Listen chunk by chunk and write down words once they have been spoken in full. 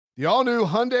The all-new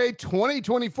Hyundai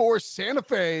 2024 Santa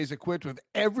Fe is equipped with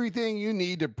everything you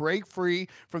need to break free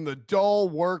from the dull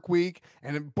work week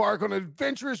and embark on an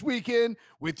adventurous weekend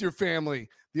with your family.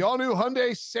 The all-new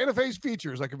Hyundai Santa Fe's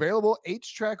features like available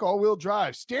H-Track all-wheel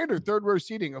drive, standard third-row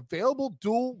seating, available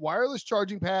dual wireless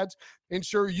charging pads,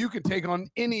 ensure you can take on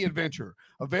any adventure.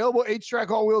 Available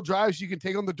H-Track all-wheel drives so you can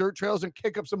take on the dirt trails and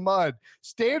kick up some mud.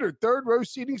 Standard third-row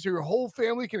seating so your whole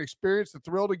family can experience the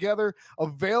thrill together.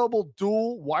 Available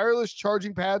dual wireless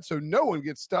charging pads so no one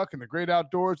gets stuck in the great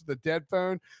outdoors with a dead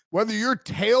phone. Whether you're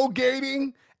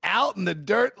tailgating out in the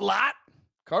dirt lot,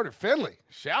 Carter Finley,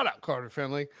 shout out Carter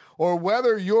Finley, or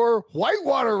whether you're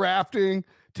whitewater rafting,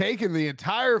 taking the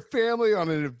entire family on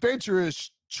an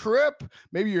adventurous trip,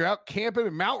 maybe you're out camping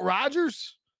in Mount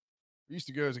Rogers. I used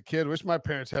to go as a kid. Wish my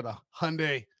parents had a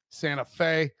Hyundai Santa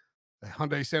Fe. The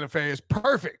Hyundai Santa Fe is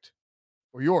perfect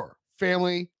for your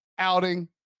family outing.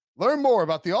 Learn more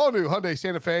about the all-new Hyundai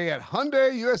Santa Fe at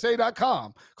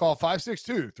HyundaiUSA.com. Call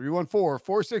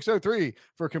 562-314-4603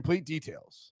 for complete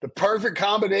details. The perfect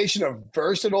combination of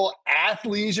versatile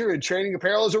athleisure and training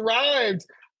apparel has arrived.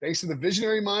 Thanks to the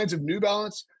visionary minds of New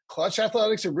Balance, Clutch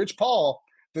Athletics, and Rich Paul,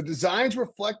 the designs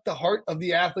reflect the heart of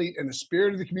the athlete and the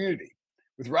spirit of the community.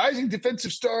 With rising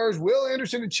defensive stars Will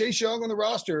Anderson and Chase Young on the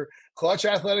roster, Clutch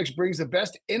Athletics brings the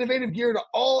best innovative gear to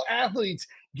all athletes,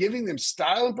 giving them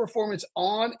style and performance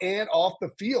on and off the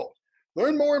field.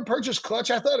 Learn more and purchase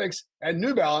Clutch Athletics at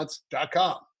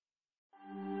NewBalance.com.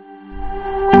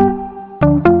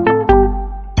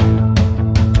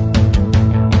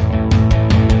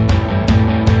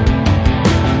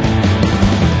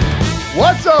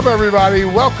 What's up, everybody?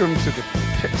 Welcome to the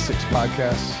Pick Six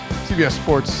Podcast, CBS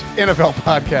Sports NFL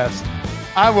Podcast.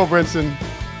 I'm Will Brinson.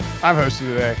 I'm hosting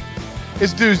today.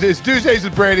 It's Tuesday. It's Tuesdays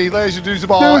with Brady. Ladies and dudes, the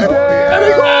ball.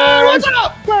 What's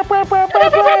up?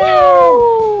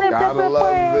 Gotta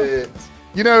love it.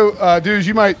 You know, dudes,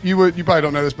 you probably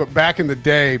don't know this, but back in the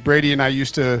day, Brady and I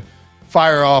used to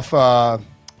fire off. What are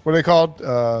they called?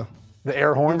 The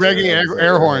air horns?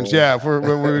 Air horns, yeah.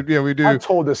 We do. I've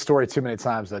told this story too many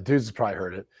times. That dudes have probably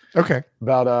heard it. Okay.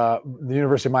 About the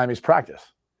University of Miami's practice.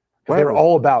 They were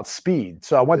all about speed.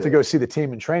 So I went to go see the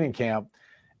team in training camp,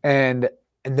 and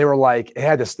they were like, it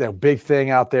had this big thing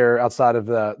out there outside of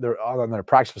their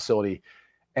practice facility,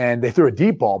 and they threw a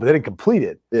deep ball, but they didn't complete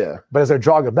it. Yeah. But as they're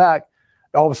jogging back,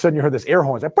 all of a sudden you heard this air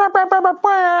horn. It's like, bow, bow, bow, bow,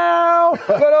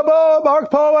 bow,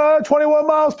 Mark Power, 21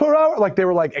 miles per hour. Like they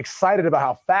were like excited about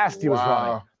how fast he was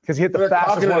running because he hit the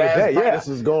fastest one of the day. Yeah.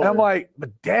 And I'm like,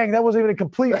 but dang, that wasn't even a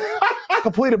completed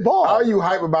ball. How are you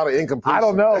hype about an incompletion? I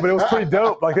don't know, but it was pretty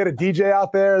dope. Like they had a DJ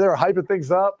out there. They were hyping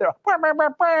things up. They were,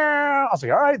 I was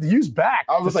like, all right, the U's back.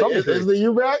 I was like, is the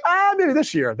U back? Maybe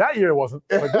this year. That year it wasn't.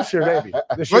 But this year, maybe.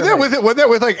 Was that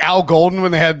with like Al Golden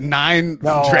when they had 9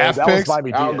 draft picks?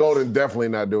 Al Golden definitely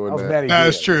not doing that. No,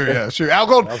 it's true. Yeah, it's true. Al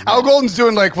Golden's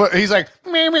doing like what he's like,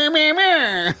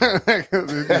 meh,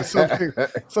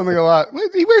 something a lot.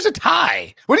 He wears a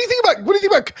tie. What do you think about?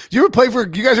 Do you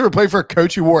guys ever play for a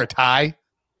coach who wore a tie?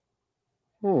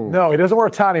 No, he doesn't wear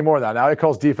a tie anymore now. Now he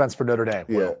calls defense for Notre Dame.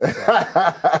 Yeah.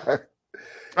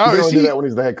 He don't do that when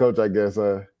he's the head coach, I guess.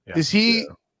 Is he?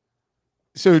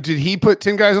 So did he put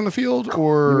 10 guys on the field,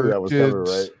 or that was coming,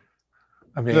 right?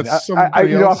 I mean,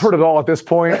 I've heard it all at this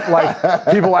point. Like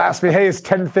people ask me, "Hey, is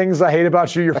 10 Things I Hate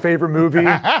About You your favorite movie?" Oh,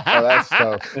 that's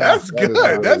tough. That's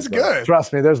good. That's good.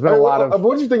 Trust me, there's been a lot of.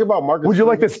 What did you think about Marcus? Would you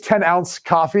like this 10-ounce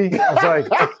coffee? I was like,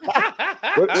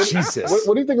 Jesus.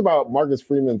 What do you think about Marcus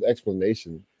Freeman's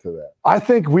explanation to that? I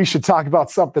think we should talk about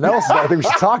something else. I think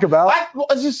we should talk about.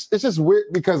 It's just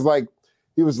weird because like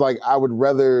he was like, I would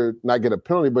rather not get a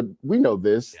penalty, but we know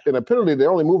this. In a penalty,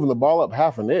 they're only moving the ball up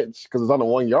half an inch because it's on the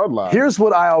 1 yard line. Here's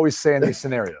what I always say in these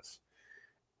scenarios.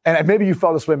 And maybe you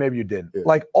felt this way, maybe you didn't. Yeah.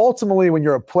 Like ultimately, when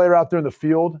you're a player out there in the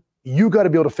field, you got to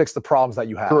be able to fix the problems that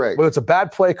you have. Correct. Whether it's a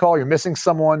bad play call, you're missing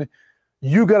someone,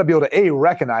 you got to be able to A,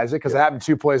 recognize it because it happened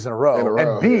 2 plays in a row,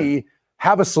 and B,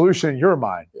 have a solution in your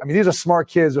mind. I mean, these are smart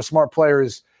kids, they're smart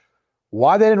players.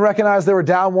 Why they didn't recognize they were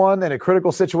down one in a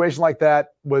critical situation like that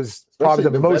was probably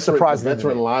the most surprising. The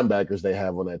veteran linebackers they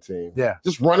have on that team. Yeah.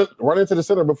 Just run into the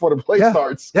center before the play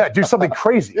starts. Yeah, do something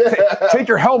crazy. Take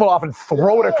your helmet off and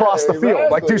throw it across the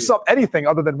field. Like do anything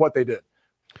other than what they did.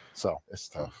 So it's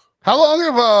tough. How long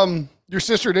have your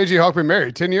sister and AJ Hawk been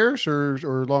married? 10 years or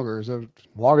longer? Is that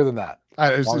longer than that?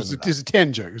 It was a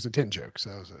 10 joke. It was a 10 joke. So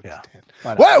it was a 10.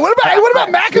 What about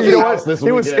McAfee? You know what?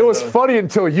 It was funny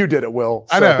until you did it, Will.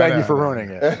 So thank you for ruining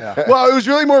it. Yeah. Well, it was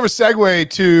really more of a segue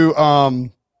to,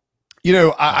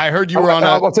 I heard you were on.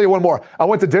 I'll tell you one more. I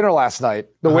went to dinner last night.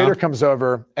 The waiter comes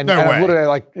over and I'm literally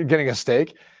like getting a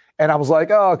steak. And I was like,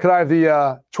 oh, could I have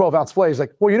the 12-ounce filet? He's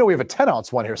like, well, we have a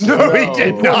 10-ounce one here. So No, he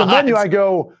did not. On the menu,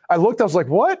 I looked, I was like,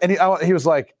 what? And he was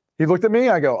like, he looked at me,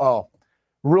 I go, oh,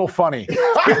 real funny.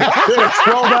 They had a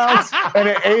 12-ounce and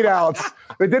an 8-ounce.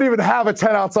 They didn't even have a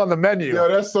 10-ounce on the menu. Yo,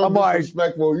 that's so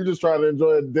disrespectful. You're just trying to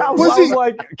enjoy a dinner. I was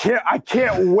like, I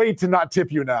can't wait to not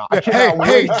tip you now.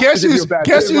 Hey, guess who's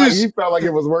he felt like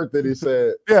it was worth it, he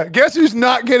said. Yeah, guess who's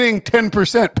not getting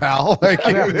 10%, pal? Like,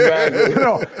 exactly.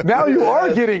 Now you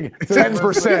are getting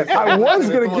 10%. I was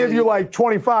going to give you like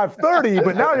 25, 30,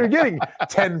 but now you're getting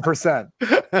 10%.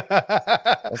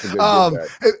 That's a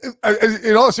good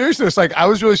in all seriousness, like I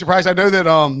was really surprised. I know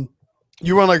that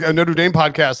you were on like a Notre Dame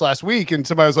podcast last week, and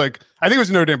somebody was like, I think it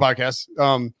was a Notre Dame podcast.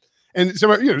 And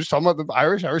somebody, just talking about the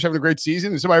Irish having a great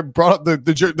season, and somebody brought up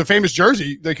the famous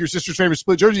jersey, like your sister's famous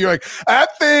split jersey. You're like,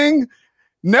 that thing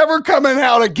never coming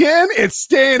out again. It's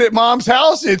staying at mom's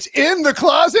house. It's in the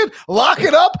closet. Lock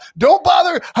it up. Don't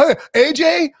bother.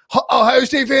 AJ, Ohio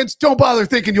State fans, don't bother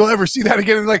thinking you'll ever see that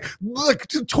again. And like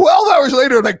 12 hours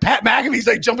later, like Pat McAfee's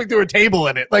like jumping through a table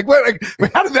in it. Like, what?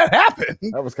 Like, how did that happen?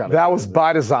 That was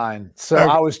by design. So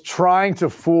I was trying to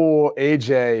fool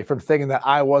AJ from thinking that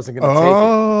I wasn't going to take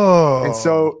it. And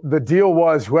so the deal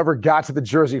was whoever got to the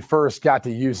jersey first got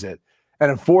to use it. And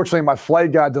unfortunately, my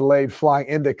flight got delayed flying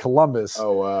into Columbus.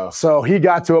 Oh, wow. So he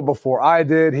got to it before I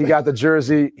did. He got the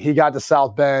jersey. He got to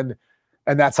South Bend.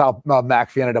 And that's how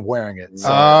McAfee ended up wearing it. So.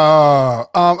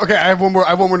 Okay. I have one more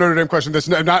Notre Dame question. That's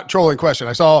not trolling question.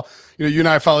 I saw, you and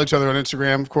I follow each other on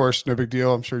Instagram. Of course, no big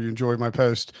deal. I'm sure you enjoy my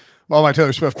post, all my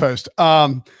Taylor Swift post.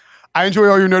 I enjoy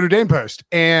all your Notre Dame posts.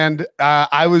 And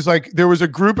I was like, there was a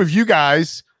group of you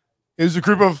guys. It was a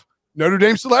group of Notre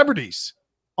Dame celebrities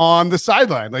on the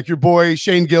sideline, like your boy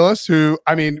Shane Gillis, who,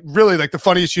 I mean, really like the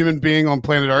funniest human being on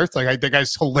planet Earth. Like, I think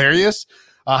guy's hilarious.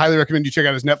 Highly recommend you check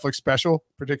out his Netflix special,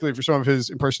 particularly for some of his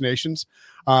impersonations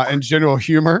and general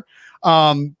humor.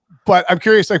 But I'm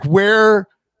curious, like, who's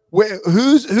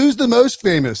the most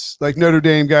famous like Notre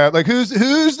Dame guy? Like, who's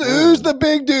the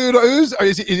big dude?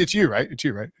 It's you, right? It's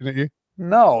you, right? Isn't it you?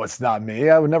 No, it's not me.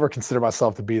 I would never consider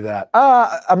myself to be that.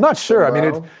 I'm not sure. I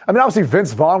mean, obviously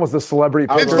Vince Vaughn was the celebrity.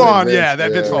 Vince Vaughn,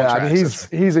 Vince Vaughn. I mean,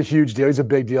 he's a huge deal. He's a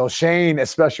big deal. Shane,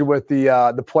 especially with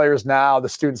the players now, the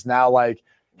students now, like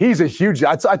he's a huge.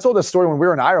 I told this story when we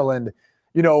were in Ireland.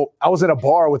 I was in a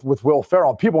bar with Will Ferrell,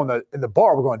 and people in the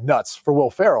bar were going nuts for Will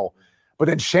Ferrell. But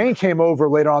then Shane came over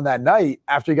later on that night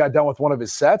after he got done with one of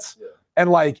his sets. Yeah. And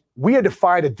like we had to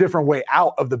find a different way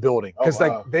out of the building because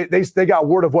they got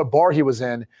word of what bar he was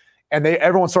in, and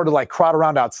everyone started to like crowd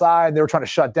around outside, and they were trying to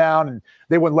shut down, and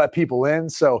they wouldn't let people in.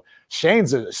 So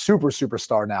Shane's a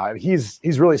superstar now. I mean,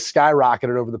 he's really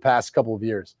skyrocketed over the past couple of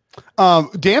years.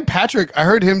 Dan Patrick, I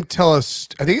heard him tell us.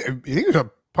 I think it was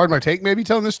a Pardon My Take, maybe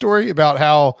telling this story about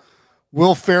how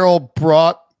Will Ferrell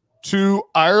brought to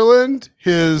Ireland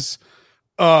his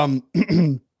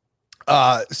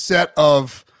set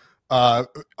of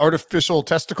artificial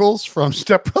testicles from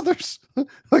Step Brothers.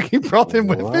 Like he brought them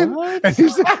with him, and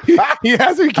he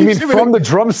has him. You mean from the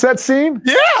drum set scene?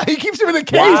 Yeah, he keeps him in a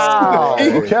case. Wow.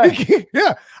 Okay.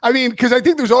 Yeah, I mean, because I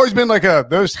think there's always been like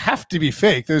those have to be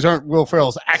fake. Those aren't Will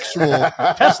Ferrell's actual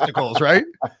testicles, right?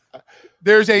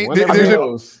 You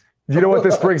know what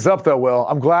this brings up, though, Will?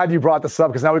 I'm glad you brought this up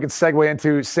because now we can segue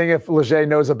into seeing if Leger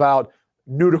knows about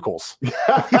nudicles.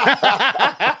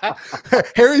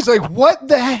 Harry's like, what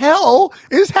the hell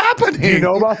is happening? Do you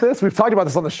know about this? We've talked about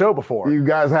this on the show before. You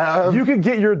guys have? You can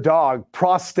get your dog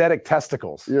prosthetic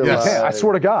testicles. Yes. I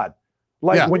swear to God.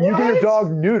 Like when you get your dog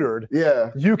neutered,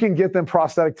 you can get them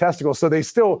prosthetic testicles so they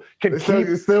still can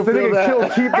keep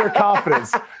their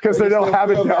confidence because they don't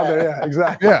have it down there. Yeah,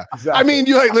 exactly. Yeah. Exactly. I mean,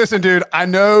 listen, dude, I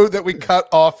know that we cut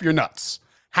off your nuts.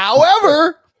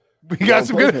 However, we got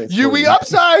some good. We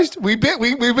upsized. We bit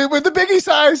with the biggie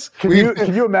size. Can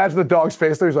you imagine the dog's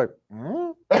face there? He's like,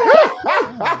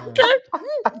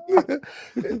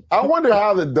 I wonder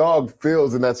how the dog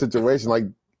feels in that situation. Like,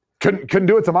 couldn't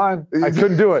do it to mine. I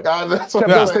couldn't do it. Kept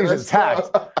those things intact.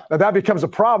 Now that becomes a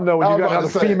problem though when you got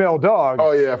another female dog.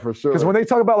 Oh yeah, for sure. Because when they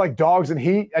talk about like dogs and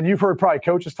heat, and you've heard probably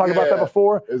coaches talk about that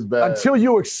before. It's bad. Until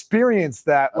you experience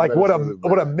that, like what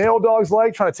a male dog's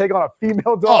like trying to take on a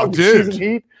female dog with season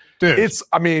heat. Dude. It's,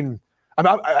 I mean,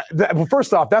 Well,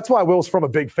 first off, that's why Will's from a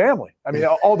big family. I mean,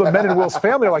 all the men in Will's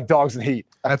family are like dogs in heat.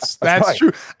 That's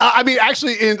true. I mean,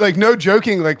 actually, in like no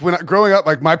joking, like when growing up,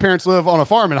 like my parents live on a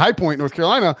farm in High Point, North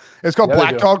Carolina. It's called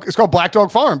Black Dog. It's called Black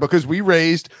Dog Farm because we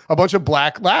raised a bunch of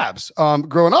black labs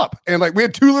growing up, and like we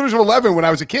had 2 litters of 11 when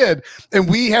I was a kid, and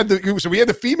we had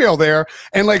the female there,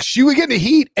 and like she would get into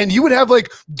heat, and you would have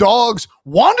like dogs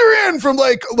wander in from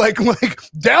like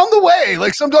down the way,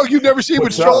 like some dog you'd never see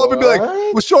would stroll up and be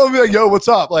like, yo, what's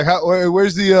up? Like,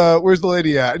 where's the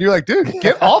lady at? And you're like, dude,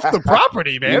 get off the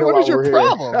property, man. What is your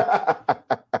problem?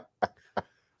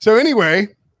 So anyway,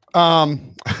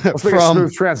 let's make a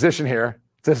smooth transition here.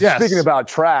 Speaking about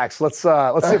tracks, let's see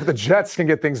if the Jets can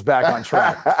get things back on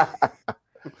track.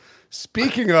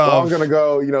 Speaking of, I'm gonna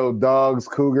go. Dogs,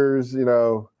 Cougars. Okay.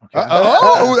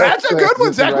 Oh, that's a good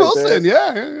one, Zach Wilson.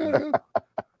 Yeah.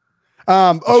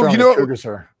 Cougars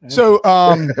are. Yeah. So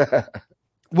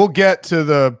we'll get to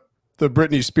the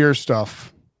Britney Spears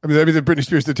stuff. I mean, the Britney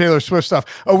Spears, the Taylor Swift stuff.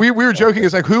 Oh, we were joking.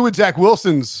 It's like, who would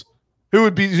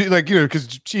be like, because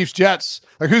Chiefs, Jets,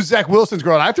 like who's Zach Wilson's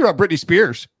girl? And I threw out Britney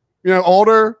Spears,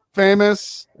 older,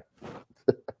 famous.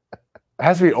 It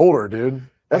has to be older, dude.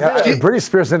 Britney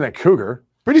Spears isn't a Cougar.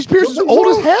 Britney Spears is old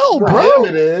as hell, bro.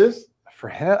 It is. For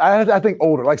him, I think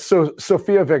older, like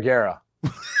Sofia Vergara.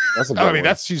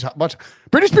 She's much.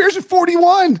 Britney Spears is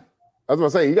 41. I was going to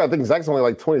say, you got to think Zach's only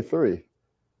like 23.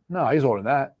 No, he's older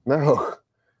than that. No.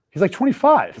 He's like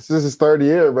 25. This is his third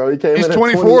year, bro. He's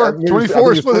 24.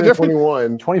 24 is split the difference.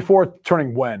 21. 24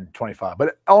 turning when? 25.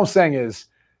 But all I'm saying is,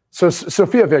 so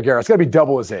Sofia Vergara, it's got to be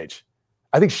double his age.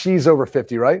 I think she's over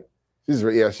 50, right?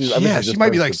 She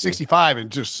might be like 65 and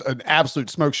just an absolute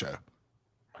smoke show.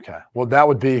 Okay. Well, that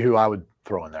would be who I would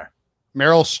throw in there.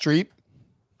 Meryl Streep.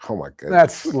 Oh my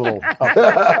goodness. That's a little.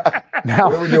 Now,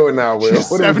 what are we doing now, Will? She's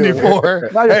 74.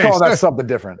 Now you're calling that something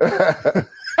different.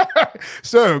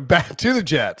 So back to the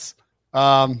Jets.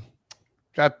 Got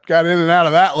in and out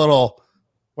of that little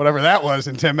whatever that was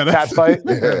in 10 minutes. Cat fight.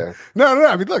 Yeah. No.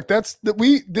 I mean, look, this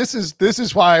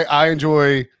is why I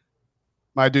enjoy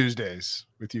my Tuesdays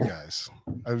with you guys.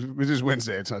 It is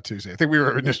Wednesday. It's not Tuesday. I think we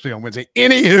were initially on Wednesday.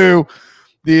 Anywho,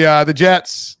 the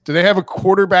Jets, do they have a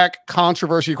quarterback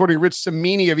controversy? According to Rich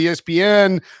Cimini of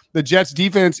ESPN, the Jets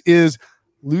defense is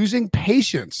losing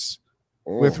patience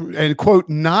and quote,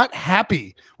 not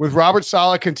happy with Robert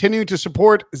Saleh continuing to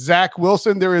support Zach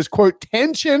Wilson. There is quote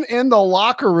tension in the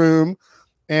locker room,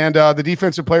 and the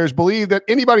defensive players believe that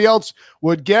anybody else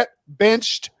would get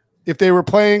benched if they were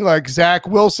playing like Zach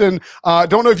Wilson.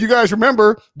 Don't know if you guys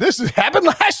remember, this happened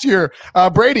last year.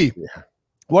 Brady,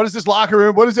 what is this locker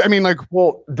room? What is it? I mean, like,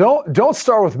 well, don't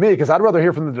start with me because I'd rather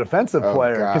hear from the defensive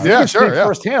player. Because you can speak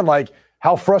firsthand, like,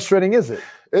 how frustrating is it?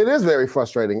 It is very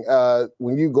frustrating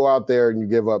when you go out there and you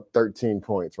give up 13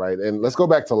 points, right? And let's go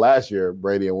back to last year,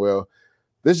 Brady and Will.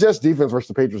 This Jets defense versus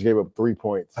the Patriots gave up 3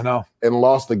 points. I know. And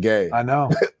lost the game. I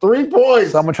know. 3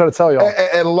 points. Someone try to tell y'all.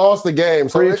 And lost the game.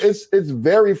 So it's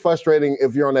very frustrating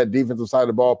if you're on that defensive side of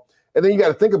the ball. And then you got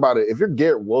to think about it. If you're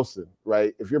Garrett Wilson,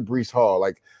 right? If you're Breece Hall,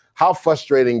 like, how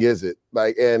frustrating is it?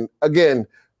 Like, and again,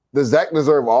 does Zach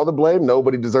deserve all the blame?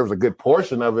 Nobody deserves a good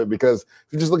portion of it because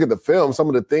if you just look at the film, some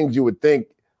of the things you would think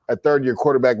a third-year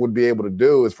quarterback would be able to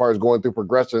do as far as going through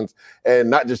progressions and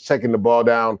not just checking the ball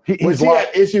down. He had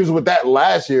issues with that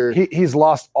last year. He's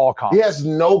lost all confidence. He has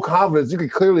no confidence. You can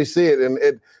clearly see it. And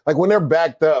it, like, when they're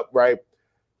backed up, right,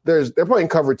 they're playing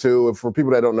cover two. And for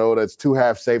people that don't know, that's 2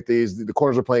 half safeties. The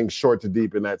corners are playing short to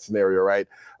deep in that scenario, right?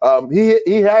 He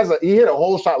hit a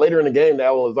whole shot later in the game to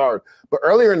Allen Lazard. But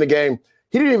earlier in the game,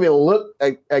 he didn't even look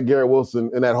at Garrett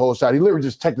Wilson in that whole shot. He literally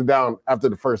just checked it down after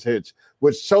the first hitch,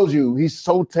 which shows you he's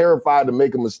so terrified to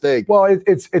make a mistake. Well,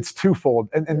 it's twofold.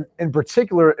 And in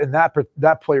particular, in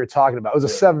that play you're talking about, it was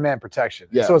a 7-man protection.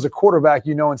 Yeah. So as a quarterback,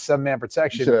 in 7-man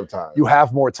protection, you should have time. You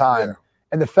have more time. Yeah.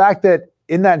 And the fact that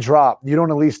in that drop, you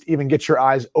don't at least even get your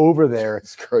eyes over there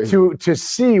to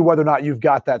see whether or not you've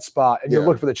got that spot and you're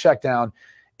looking for the check down.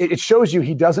 It shows you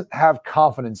he doesn't have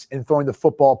confidence in throwing the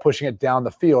football, pushing it down the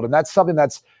field. And that's something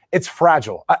it's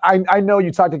fragile. I know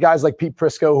you talk to guys like Pete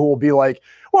Prisco who will be like,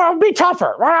 well, be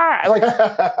tougher. Like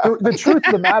the truth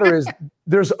of the matter is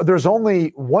there's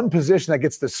only one position that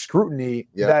gets the scrutiny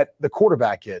that the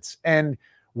quarterback gets. And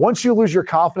once you lose your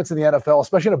confidence in the NFL,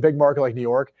 especially in a big market like New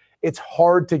York, it's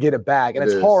hard to get it back. And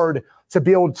it's hard to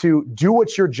be able to do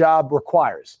what your job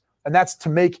requires. And that's to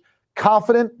make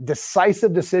confident,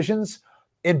 decisive decisions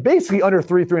in basically under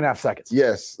 3.5 seconds.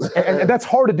 Yes. and that's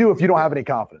hard to do if you don't have any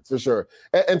confidence. For sure.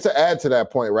 And to add to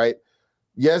that point, right?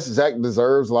 Yes, Zach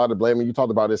deserves a lot of blame. And you talked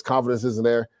about his confidence isn't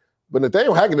there. But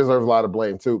Nathaniel Hackett deserves a lot of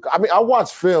blame too. I mean, I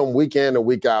watch film week in and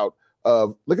week out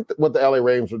look at what the LA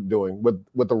Rams are doing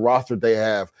with the roster they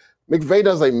have. McVay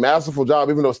does a masterful job,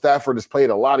 even though Stafford has played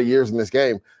a lot of years in this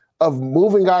game, of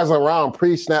moving guys around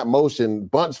pre-snap motion,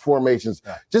 bunch formations,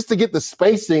 just to get the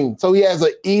spacing so he has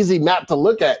an easy map to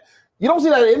look at. You don't see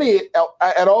that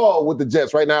at all with the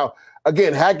Jets right now.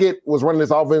 Again, Hackett was running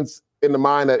this offense in the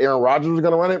mind that Aaron Rodgers was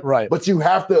going to run it. Right. But you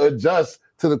have to adjust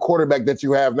to the quarterback that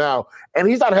you have now. And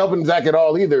he's not helping Zach at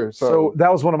all either. So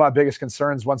that was one of my biggest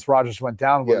concerns once Rodgers went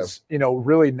down was,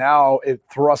 really now it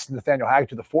thrust Nathaniel Hackett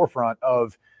to the forefront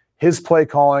of his play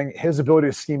calling, his ability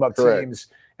to scheme up teams.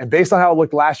 And based on how it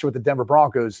looked last year with the Denver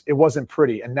Broncos, it wasn't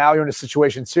pretty. And now you're in a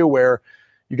situation, too, where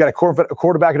you got a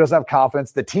quarterback who doesn't have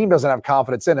confidence. The team doesn't have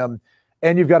confidence in him.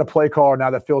 And you've got a play caller now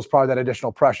that feels probably that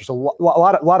additional pressure. So a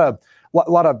lot of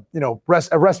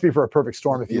a recipe for a perfect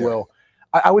storm, if you will.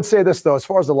 I would say this, though, as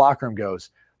far as the locker room goes,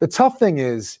 the tough thing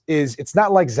is it's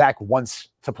not like Zach wants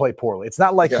to play poorly. It's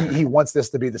not like he wants this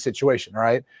to be the situation,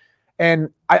 right? And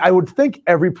I would think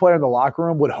every player in the locker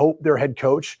room would hope their head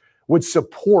coach would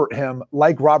support him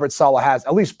like Robert Saleh has,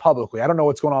 at least publicly. I don't know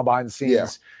what's going on behind the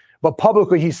scenes, but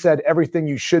publicly he said everything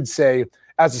you should say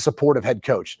as a supportive head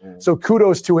coach. So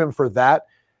kudos to him for that.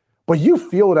 But you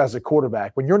feel it as a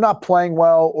quarterback. When you're not playing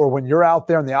well or when you're out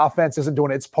there and the offense isn't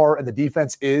doing its part and the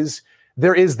defense is,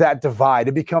 there is that divide.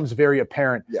 It becomes very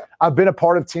apparent. I've been a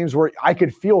part of teams where I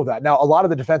could feel that. Now, a lot of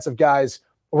the defensive guys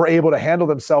were able to handle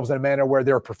themselves in a manner where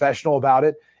they're professional about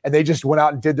it, and they just went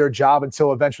out and did their job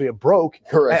until eventually it broke,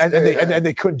 and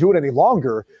they couldn't do it any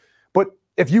longer. But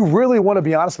if you really want to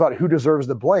be honest about who deserves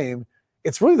the blame,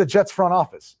 it's really the Jets front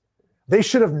office. They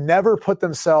should have never put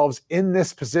themselves in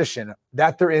this position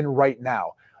that they're in right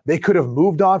now. They could have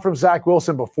moved on from Zach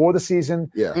Wilson before the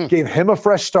season, gave him a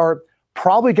fresh start,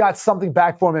 probably got something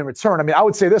back for him in return. I mean, I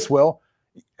would say this, Will.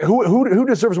 Who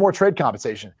deserves more trade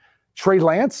compensation? Trey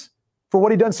Lance for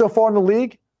what he done so far in the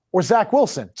league, or Zach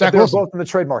Wilson? They're both in the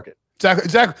trade market.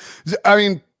 Zach. I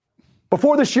mean,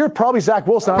 before this year, probably Zach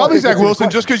Wilson. Probably Zach Wilson,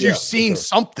 just because you've seen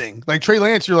something. Like Trey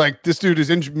Lance, you're like, this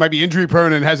dude might be injury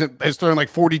prone and has thrown like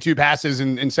 42 passes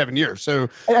in 7 years. So,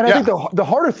 and I think the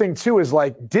harder thing too is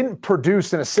like didn't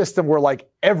produce in a system where like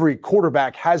every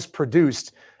quarterback has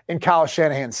produced in Kyle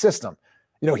Shanahan's system.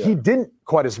 He didn't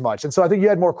quite as much. And so I think you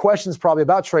had more questions probably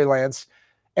about Trey Lance.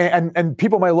 And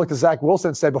people might have looked at Zach Wilson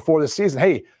and said before this season,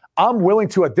 hey, I'm willing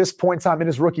to, at this point in time in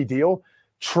his rookie deal,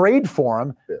 trade for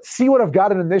him, see what I've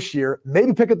got in him this year,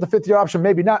 maybe pick up the fifth-year option,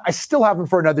 maybe not. I still have him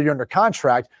for another year under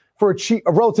contract for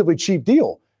a relatively cheap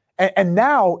deal. And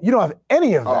now you don't have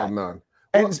any of that. Oh, none.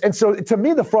 And so to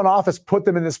me, the front office put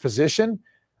them in this position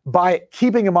by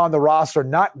keeping him on the roster,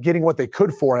 not getting what they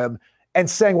could for him, and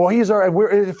saying, well,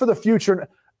 we're for the future.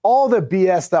 All the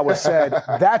BS that was said,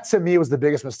 that to me was the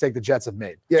biggest mistake the Jets have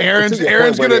made. Aaron's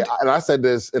going to – and I said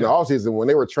this in the offseason when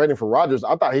they were trading for Rodgers,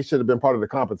 I thought he should have been part of the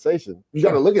compensation. You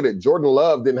got to look at it. Jordan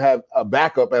Love didn't have a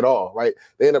backup at all, right?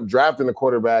 They ended up drafting a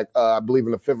quarterback, I believe,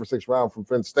 in the 5th or 6th round from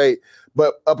Penn State.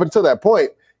 But up until that point,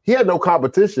 he had no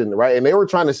competition, right? And they were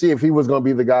trying to see if he was going to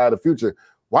be the guy of the future.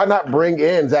 Why not bring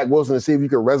in Zach Wilson to see if you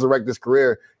could resurrect his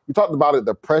career? You talked about it,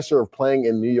 the pressure of playing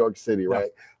in New York City, right?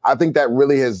 I think that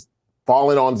really has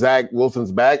fallen on Zach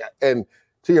Wilson's back. And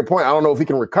to your point, I don't know if he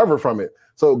can recover from it.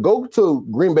 So go to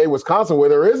Green Bay, Wisconsin, where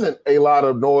there isn't a lot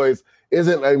of noise,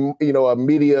 isn't a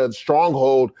media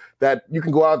stronghold that you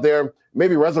can go out there,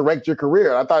 maybe resurrect your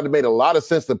career. I thought it made a lot of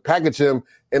sense to package him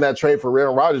in that trade for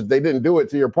Aaron Rodgers. They didn't do it.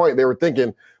 To your point, they were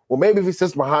thinking, well, maybe if he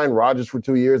sits behind Rodgers for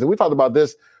 2 years, and we talked about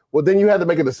this, well, then you had to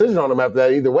make a decision on him after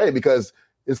that either way, because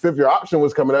his 5th-year option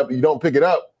was coming up. You don't pick it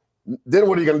up. Then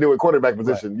what are you going to do at quarterback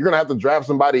position? Right. You're going to have to draft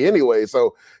somebody anyway.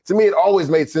 So to me, it always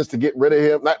made sense to get rid of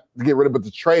him, not to get rid of, but to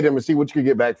trade him and see what you could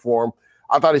get back for him.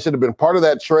 I thought he should have been part of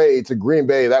that trade to Green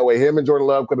Bay. That way him and Jordan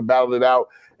Love could have battled it out,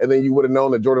 and then you would have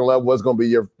known that Jordan Love was going to be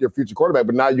your future quarterback.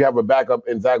 But now you have a backup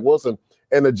in Zach Wilson,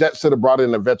 and the Jets should have brought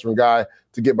in a veteran guy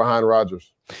to get behind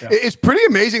Rodgers. Yeah. It's pretty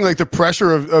amazing, like the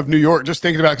pressure of New York, just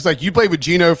thinking about it. Because like you played with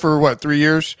Geno for 3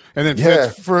 years, and then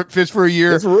Fitz for a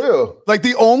year. It's real. Like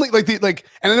the only and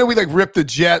I know we like ripped the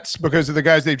Jets because of the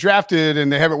guys they drafted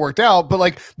and they haven't worked out, but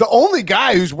like the only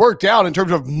guy who's worked out in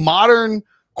terms of modern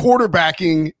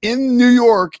quarterbacking in New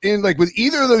York in like with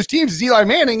either of those teams is Eli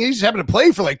Manning. He just happened to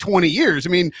play for like 20 years. I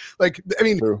mean,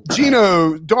 True.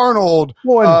 Geno, Darnold.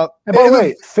 Well, and by the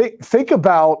way, think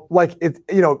about like it.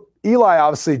 Eli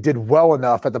obviously did well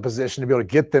enough at the position to be able to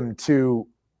get them to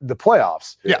the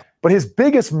playoffs. Yeah. But his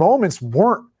biggest moments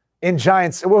weren't in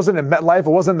Giants. It wasn't in MetLife. It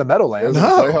wasn't in the Meadowlands.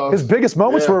 No. His biggest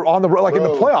moments were on the in the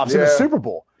playoffs in the Super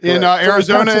Bowl. In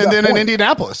Arizona and then in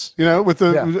Indianapolis, with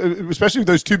especially with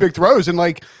those two big throws. And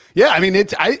like,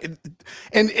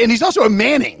 and he's also a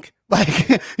Manning.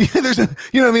 Like, there's a,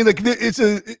 you know what I mean? Like,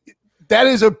 that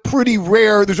is a pretty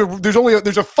rare. There's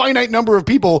a finite number of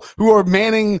people who are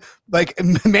manning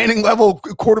level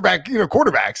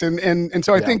quarterbacks, and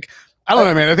so I think, I don't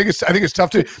know, man. I think it's tough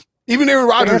to even Aaron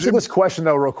Rodgers. To answer this question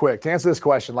though, real quick. To answer this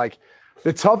question, like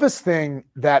the toughest thing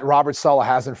that Robert Saleh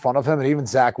has in front of him, and even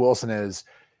Zach Wilson is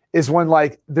when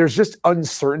like there's just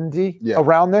uncertainty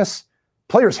around this.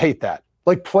 Players hate that.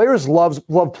 Like players love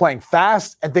playing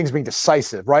fast and things being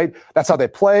decisive, right? That's how they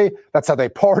play. That's how they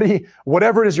party.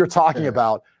 Whatever it is you're talking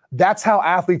about, that's how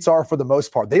athletes are for the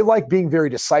most part. They like being very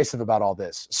decisive about all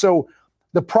this. So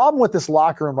the problem with this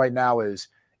locker room right now is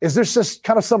there's just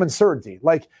kind of some uncertainty.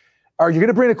 Like, are you going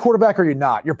to bring a quarterback or are you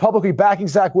not? You're publicly backing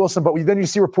Zach Wilson, but then you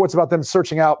see reports about them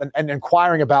searching out and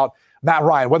inquiring about Matt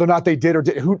Ryan, whether or not they did or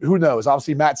did. Who knows?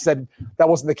 Obviously, Matt said that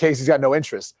wasn't the case. He's got no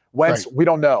interest. Wentz, we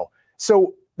don't know.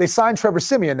 So they signed Trevor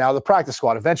Siemian now, the practice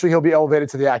squad. Eventually, he'll be elevated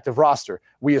to the active roster,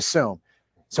 we assume.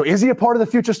 So is he a part of the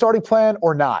future starting plan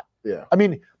or not? Yeah. I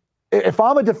mean, if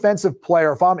I'm a defensive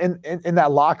player, if I'm in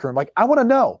that locker room, like I want to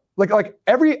know. Like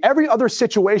every other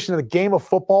situation in the game of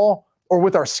football or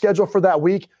with our schedule for that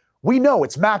week, we know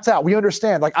it's mapped out. We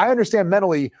understand. Like I understand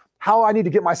mentally how I need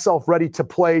to get myself ready to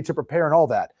play, to prepare, and all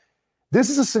that. This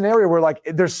is a scenario where like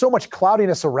there's so much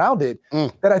cloudiness around it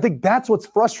that I think that's what's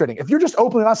frustrating. If you're just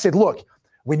open and honest, say, look,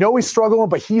 we know he's struggling,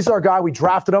 but he's our guy. We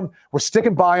drafted him. We're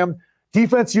sticking by him.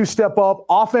 Defense, you step up.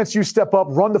 Offense, you step up.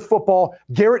 Run the football.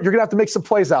 Garrett, you're going to have to make some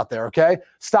plays out there, okay?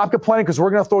 Stop complaining because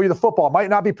we're going to throw you the football. It might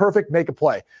not be perfect. Make a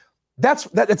play.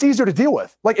 That's easier to deal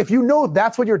with. Like, if you know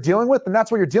that's what you're dealing with, then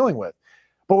that's what you're dealing with.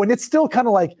 But when it's still kind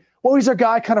of like, well, he's our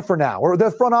guy kind of for now. Or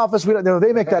the front office, we don't know.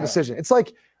 They make that decision. It's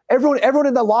like everyone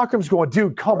in the locker room's going,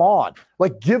 dude, come on.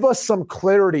 Like, give us some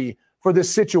clarity for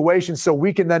this situation so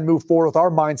we can then move forward with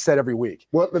our mindset every week.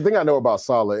 Well, the thing I know about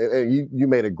Saleh, and you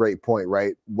made a great point,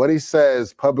 right? What he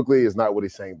says publicly is not what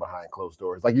he's saying behind closed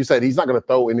doors. Like you said, he's not going to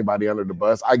throw anybody under the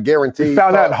bus. I guarantee. He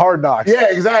found that in Hard Knocks. Yeah,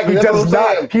 exactly.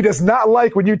 He does not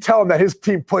like when you tell him that his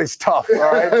team plays tough, all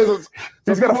right?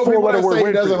 He's got a 4-letter word.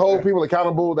 He doesn't hold people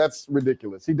accountable. That's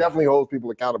ridiculous. He definitely holds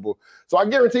people accountable. So I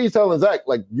guarantee he's telling Zach,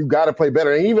 like, you got to play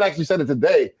better. And he even actually said it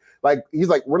today. Like, he's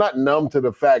like, we're not numb to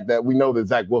the fact that we know that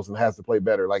Zach Wilson has to play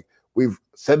better. Like, we've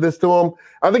said this to him.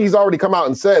 I think he's already come out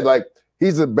and said, like,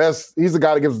 he's the best. He's the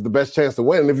guy that gives us the best chance to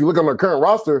win. And if you look at our current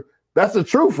roster, that's the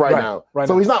truth right now.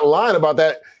 So he's not lying about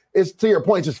that. It's, to your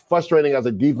point, just frustrating as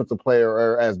a defensive player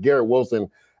or as Garrett Wilson,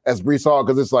 as Breece Hall,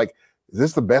 because it's like, is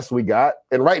this the best we got?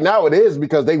 And right now it is,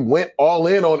 because they went all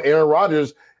in on Aaron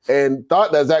Rodgers and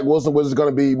thought that Zach Wilson was going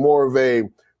to be more of a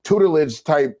tutelage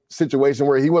type situation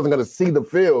where he wasn't going to see the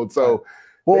field. So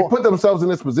they put themselves in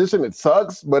this position. It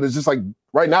sucks, but it's just like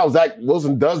right now, Zach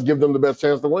Wilson does give them the best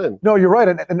chance to win. No, you're right.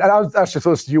 And I was actually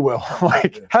close to you, Will.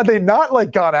 Like, had they not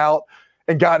like gone out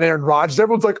and gotten Aaron Rodgers,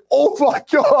 everyone's like, oh my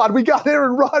God, we got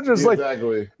Aaron Rodgers.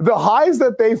 Exactly. Like the highs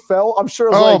that they felt, I'm sure.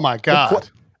 Oh my God.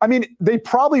 I mean, they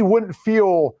probably wouldn't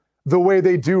feel the way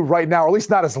they do right now, or at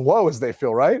least not as low as they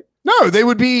feel, right? No, they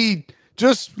would be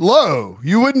just low.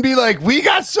 You wouldn't be like, we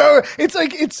got so. It's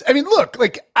like, I mean, look,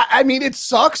 like, I mean, it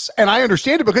sucks, and I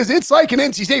understand it because it's like an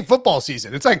NC State football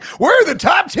season. It's like, we're the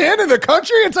top 10 in the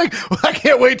country. It's like, well, I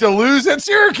can't wait to lose at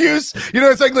Syracuse. You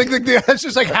know, it's like that's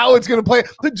just like how it's going to play.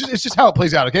 It's just how it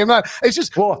plays out. Okay, it's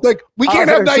just like, we can't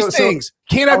have nice things.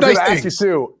 Can't have nice things. Ask you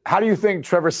too, how do you think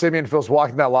Trevor Siemian feels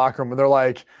walking in that locker room when they're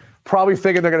like, probably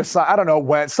thinking they're going to sign, I don't know,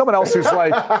 Wentz, someone else who's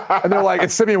like, and they're like,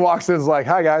 and Simeon walks in and is like,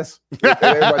 hi, guys. And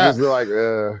everybody just be like,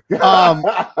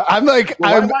 I'm like,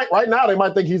 right now they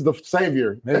might think he's the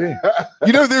savior. Maybe.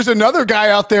 You know, there's another guy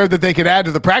out there that they could add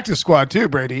to the practice squad too,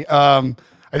 Brady. I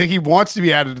think he wants to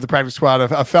be added to the practice squad.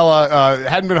 A fella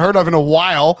hadn't been heard of in a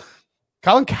while,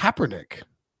 Colin Kaepernick.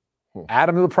 Add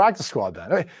him to the practice squad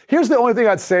then. Okay. Here's the only thing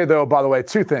I'd say, though, by the way,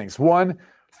 two things. One,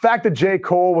 fact that J.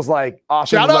 Cole was like,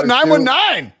 shout out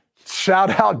 919. Shout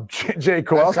out J.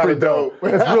 Cole. That's pretty dope.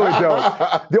 It's really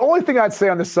dope. The only thing I'd say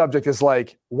on this subject is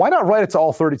like, why not write it to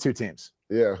all 32 teams?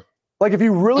 Yeah. Like, if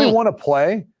you really want to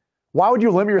play, why would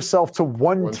you limit yourself to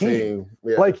one team?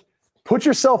 Yeah. Like, put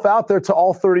yourself out there to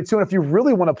all 32. And if you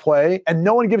really want to play and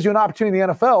no one gives you an opportunity in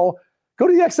the NFL, go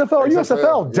to the XFL or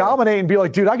USFL, dominate and be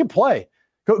like, dude, I can play.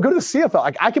 Go to the CFL.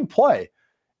 Like, I can play.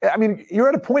 I mean, you're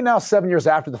at a point now 7 years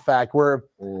after the fact where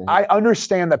I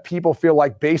understand that people feel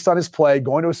like, based on his play,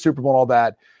 going to a Super Bowl and all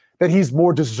that, that he's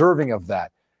more deserving of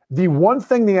that. The one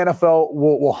thing the NFL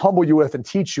will humble you with and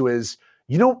teach you is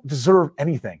you don't deserve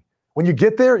anything. When you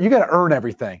get there, you got to earn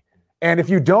everything. And if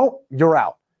you don't, you're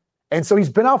out. And so he's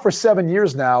been out for 7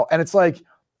 years now. And it's like,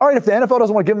 all right, if the NFL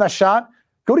doesn't want to give him that shot,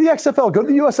 go to the XFL, go to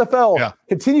the USFL,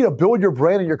 continue to build your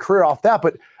brand and your career off that.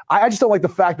 But I just don't like the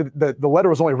fact that the letter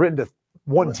was only written to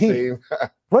one team.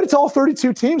 Right, it's all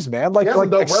 32 teams, man. Like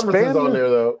expand on there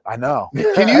though. I know.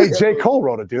 Hey, J. Cole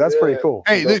wrote it, dude. That's pretty cool.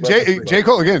 Hey, J.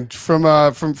 Cole again from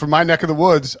my neck of the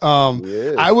woods.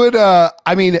 I would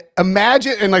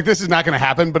imagine, and like this is not going to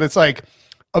happen, but it's like.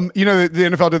 The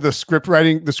NFL did the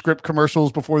script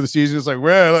commercials before the season. It's like,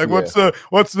 well, like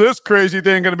what's this crazy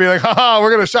thing going to be like? Haha, we're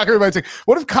going to shock everybody. It's like,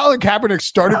 what if Colin Kaepernick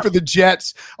started for the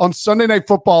Jets on Sunday Night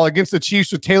Football against the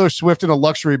Chiefs with Taylor Swift in a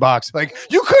luxury box? Like,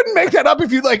 you couldn't make that up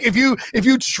if you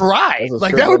tried.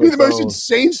 Like, that would be the most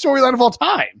insane storyline of all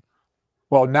time.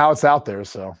 Well, now it's out there,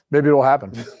 so maybe it'll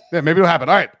happen. Yeah, maybe it'll happen.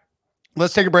 All right,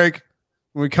 let's take a break.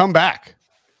 When we come back,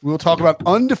 we'll talk about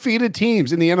undefeated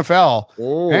teams in the NFL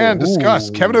and discuss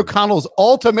Kevin O'Connell's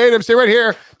ultimatum. Stay right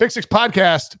here. Big Six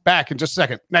Podcast. Back in just a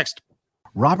second. Next.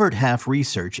 Robert Half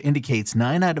research indicates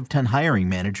 9 out of 10 hiring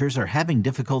managers are having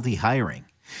difficulty hiring.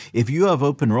 If you have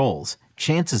open roles,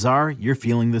 chances are you're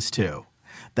feeling this too.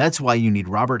 That's why you need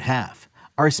Robert Half.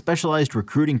 Our specialized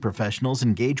recruiting professionals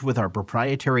engage with our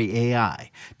proprietary AI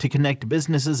to connect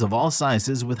businesses of all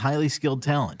sizes with highly skilled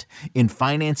talent in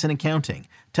finance and accounting,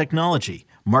 technology,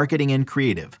 marketing and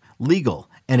creative, legal,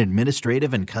 and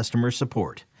administrative and customer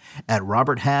support. At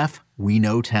Robert Half, we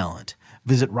know talent.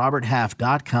 Visit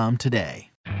roberthalf.com today.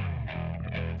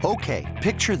 Okay,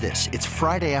 picture this. It's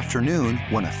Friday afternoon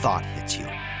when a thought hits you.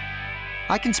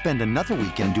 I can spend another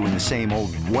weekend doing the same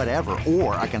old whatever,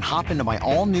 or I can hop into my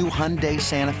all-new Hyundai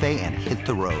Santa Fe and hit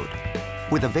the road.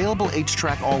 With available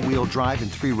H-Track all-wheel drive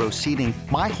and 3-row seating,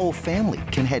 my whole family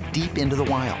can head deep into the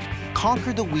wild.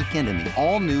 Conquer the weekend in the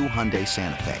all-new Hyundai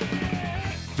Santa Fe.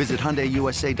 Visit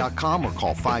HyundaiUSA.com or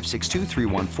call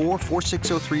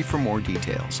 562-314-4603 for more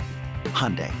details.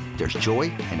 Hyundai, there's joy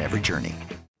in every journey.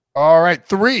 All right,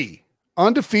 3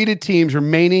 undefeated teams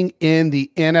remaining in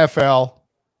the NFL.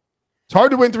 It's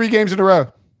hard to win 3 games in a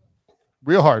row.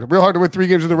 Real hard to win 3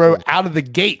 games in a row out of the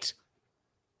gate.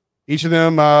 Each of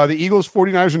them, the Eagles,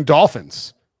 49ers, and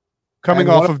Dolphins coming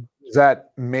off of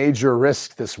that major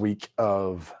risk this week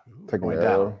of taking it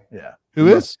down. Yeah. Who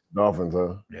is? Dolphins,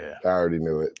 huh? Yeah. I already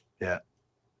knew it. Yeah.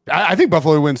 I think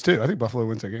Buffalo wins too. I think Buffalo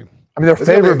wins that game. I mean, they're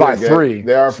favored by 3.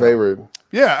 They are favored.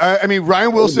 Yeah. I mean,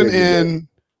 Ryan Wilson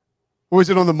what was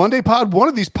it on the Monday pod? One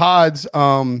of these pods,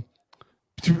 no,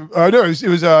 it was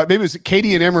maybe it was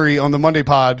Katie and Emery on the Monday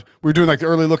pod. We were doing like the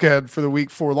early look ahead for the week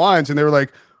 4 lines, and they were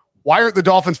like, why aren't the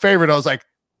Dolphins favored? I was like,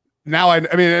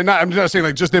 I'm not saying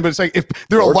like just them, but it's like if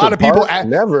there are a lot of people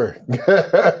never.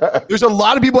 There's a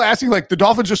lot of people asking like the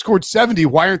Dolphins just scored 70.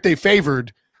 Why aren't they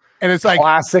favored? And it's like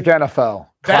classic NFL.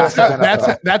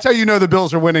 That's how you know the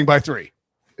Bills are winning by 3.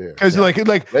 Because like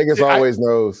Vegas always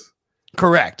knows.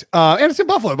 Correct. And it's in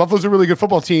Buffalo. Buffalo's a really good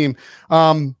football team.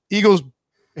 Eagles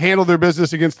handled their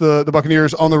business against the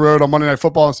Buccaneers on the road on Monday Night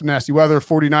Football in some nasty weather.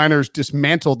 49ers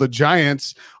dismantled the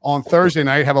Giants on Thursday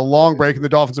night, have a long break, and the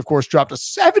Dolphins, of course, dropped a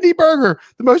 70 burger,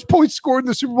 the most points scored in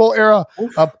the Super Bowl era.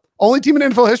 Only team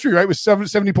in NFL history, right, with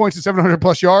 70 points and 700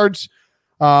 plus yards.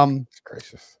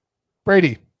 Gracious.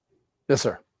 Brady. Yes,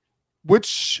 sir. What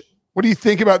do you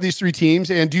think about these 3 teams?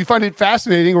 And do you find it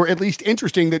fascinating or at least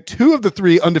interesting that 2 of the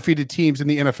 3 undefeated teams in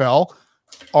the NFL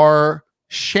are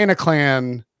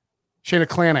Shanaclanic.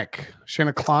 Shanaclanic.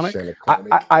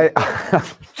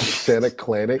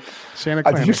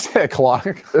 Did you say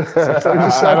clonic?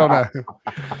 I don't know.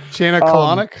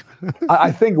 Shanaclanic.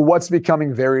 I think what's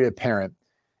becoming very apparent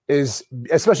is,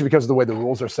 especially because of the way the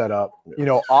rules are set up,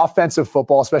 offensive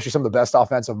football, especially some of the best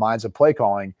offensive minds of play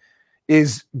calling,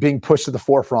 is being pushed to the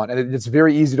forefront. And it's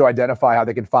very easy to identify how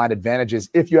they can find advantages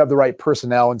if you have the right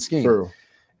personnel and scheme. True.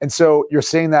 And so you're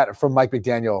seeing that from Mike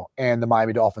McDaniel and the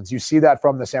Miami Dolphins. You see that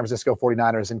from the San Francisco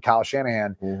 49ers and Kyle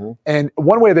Shanahan. Mm-hmm. And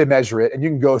one way they measure it, and you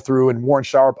can go through, and Warren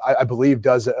Sharp, I believe,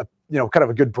 does a kind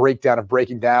of a good breakdown of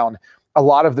breaking down a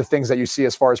lot of the things that you see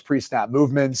as far as pre-snap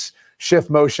movements, shift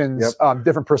motions,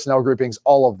 different personnel groupings,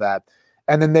 all of that.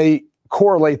 And then they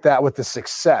correlate that with the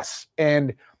success.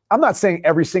 And I'm not saying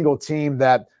every single team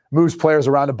that moves players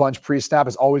around a bunch pre-snap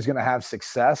is always going to have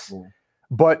success,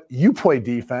 but you play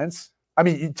defense. I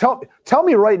mean, tell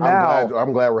me right now.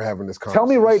 I'm glad we're having this conversation. Tell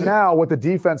me right now what the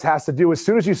defense has to do as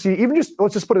soon as you see,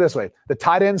 let's just put it this way. The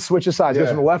tight end switches sides, goes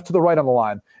from the left to the right on the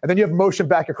line, and then you have motion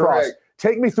back across. Correct.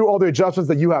 Take me through all the adjustments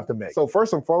that you have to make. So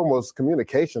first and foremost,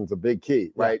 communication's a big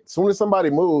key, right? As soon as somebody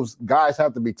moves, guys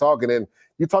have to be talking. And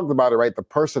you talked about it, right? The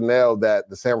personnel that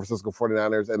the San Francisco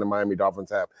 49ers and the Miami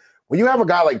Dolphins have. When you have a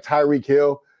guy like Tyreek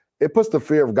Hill, it puts the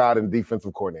fear of God in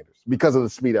defensive coordinators because of the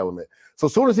speed element. So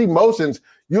as soon as he motions,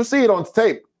 you'll see it on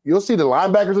tape. You'll see the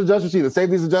linebackers adjust, you'll see the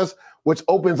safeties adjust, which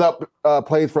opens up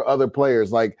plays for other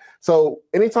players. So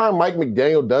anytime Mike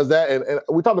McDaniel does that, and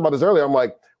we talked about this earlier, I'm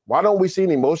like, Why don't we see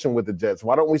any motion with the Jets?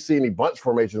 Why don't we see any bunch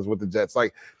formations with the Jets?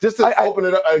 Like, just to open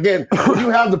it up again, when you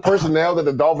have the personnel that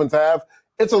the Dolphins have,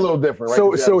 it's a little different,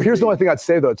 right? So here's the only thing I'd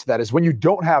say, though, to that is when you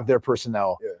don't have their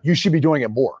personnel, you should be doing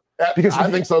it more. Because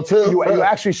I think so, too. You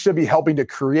actually should be helping to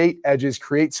create edges,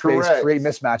 create space, create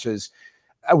mismatches.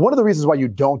 One of the reasons why you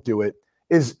don't do it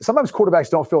is sometimes quarterbacks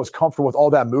don't feel as comfortable with all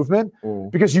that movement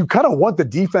because you kind of want the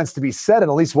defense to be set in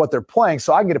at least what they're playing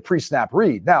so I can get a pre-snap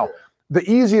read. Now, the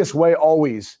easiest way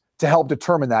always to help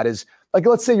determine that is, like,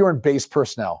 let's say you're in base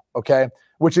personnel, okay,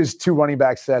 which is 2 running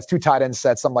back sets, 2 tight end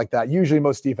sets, something like that. Usually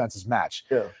most defenses match.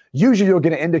 Yeah. Usually you'll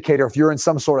get an indicator if you're in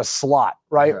some sort of slot,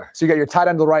 right? Yeah. So you got your tight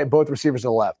end to the right, both receivers to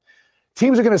the left.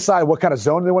 Teams are going to decide what kind of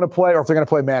zone they want to play or if they're going to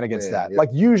play man against that. Yeah.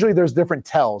 Like, usually there's different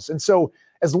tells. And so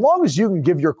as long as you can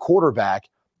give your quarterback,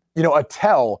 a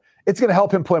tell, it's going to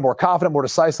help him play more confident, more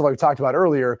decisive, like we talked about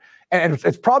earlier. And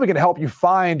it's probably going to help you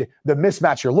find the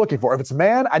mismatch you're looking for. If it's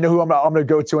man, I know who I'm going to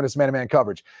go to in its man-to-man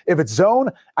coverage. If it's zone,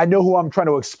 I know who I'm trying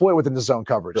to exploit within the zone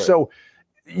coverage. Right. So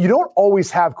you don't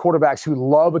always have quarterbacks who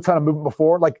love a ton of movement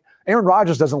before. Like, Aaron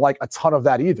Rodgers doesn't like a ton of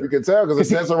that either. You can tell because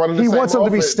the Jets are running the same wants him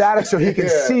offense. To be static so he can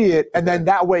see it, and then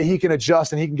that way he can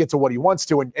adjust and he can get to what he wants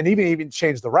to and even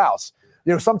change the routes.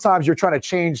 Sometimes you're trying to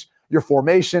change your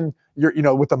formation,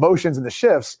 with the motions and the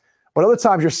shifts. But other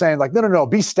times you're saying, like, no,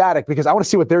 be static because I want to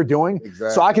see what they're doing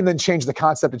so I can then change the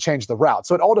concept and change the route.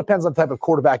 So it all depends on the type of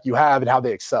quarterback you have and how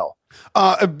they excel.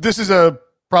 This is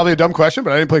probably a dumb question,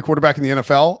 but I didn't play quarterback in the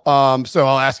NFL, so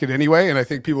I'll ask it anyway, and I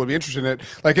think people would be interested in it.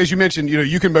 Like, as you mentioned,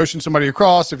 you can motion somebody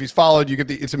across. If he's followed, you get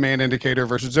it's a man indicator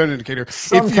versus zone indicator.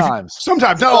 Sometimes.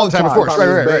 Sometimes, not all the time, of course.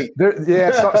 Right.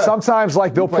 Sometimes,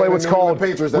 like, they'll play what's called, we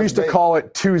used to call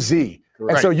it 2Z.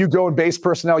 And so you go in base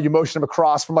personnel, you motion them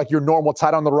across from like your normal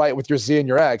tight on the right with your Z and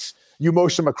your X. You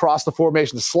motion them across the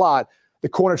formation, the slot. The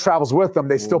corner travels with them.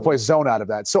 They still play zone out of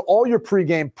that. So all your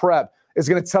pregame prep is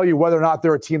going to tell you whether or not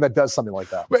they're a team that does something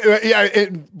like that. Yeah,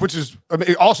 which is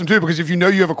awesome too, because if you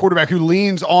have a quarterback who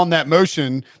leans on that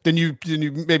motion, then you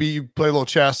maybe you play a little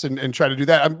chess and try to do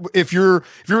that. If you're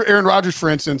Aaron Rodgers, for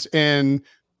instance, and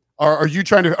are you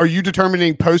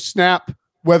determining post snap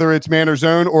whether it's man or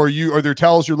zone, or are there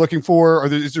tells you're looking for,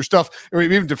 or is there stuff, or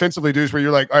even defensively dudes where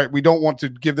you're like, all right, we don't want to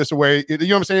give this away. You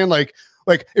know what I'm saying? Like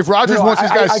if Rodgers wants his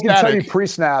guys static. I can tell you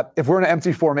pre-snap, if we're in an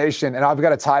empty formation and I've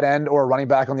got a tight end or a running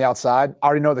back on the outside, I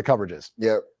already know what the coverage is.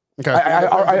 Yeah. Okay. I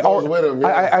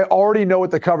already know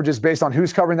what the coverage is based on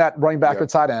who's covering that running back or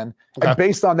tight end, and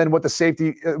based on then what the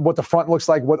safety, what the front looks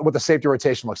like, what the safety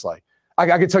rotation looks like.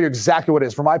 I can tell you exactly what it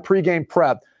is. For my pregame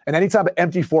prep and any type of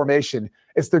empty formation,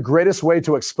 it's the greatest way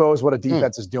to expose what a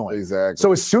defense is doing. Exactly.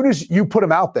 So as soon as you put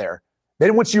him out there,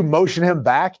 then once you motion him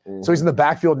back, so he's in the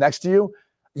backfield next to you,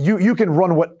 you can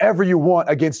run whatever you want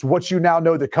against what you now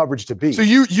know the coverage to be. So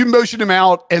you motion him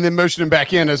out and then motion him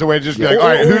back in as a way to just be like, all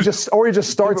right, or he just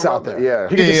starts out there. Yeah.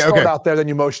 He can just start out there, then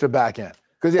you motion him back in.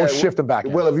 Or shift him back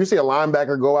in. Well, if you see a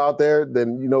linebacker go out there,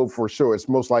 then you know for sure it's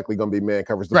most likely going to be man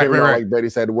coverage. Depending on, like Brady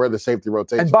said, where the safety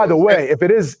rotation And by the way, if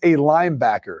it is a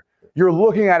linebacker, you're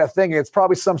looking at a thing, it's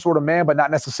probably some sort of man, but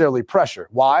not necessarily pressure.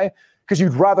 Why? Because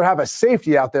you'd rather have a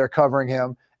safety out there covering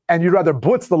him, and you'd rather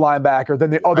blitz the linebacker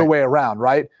than the other way around,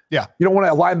 right? Yeah. You don't want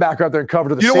a linebacker out there and cover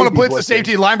to the safety. You don't want to blitz the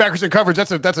safety linebackers in coverage.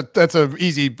 That's a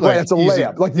easy play. Right, that's a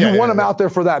layup. Like you want them out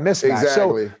there for that mismatch.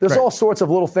 Exactly. So there's all sorts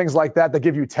of little things like that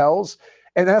give you tells.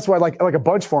 And that's why like a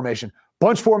bunch formation.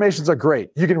 Bunch formations are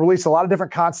great. You can release a lot of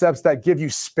different concepts that give you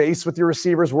space with your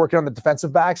receivers working on the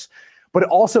defensive backs. But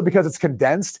also because it's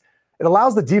condensed, it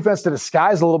allows the defense to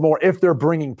disguise a little more if they're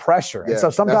bringing pressure. And so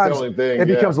sometimes it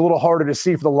becomes a little harder to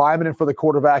see for the lineman and for the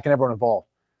quarterback and everyone involved.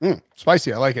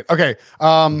 Spicy. I like it. Okay.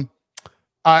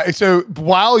 So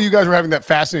while you guys were having that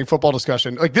fascinating football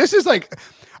discussion, like this is like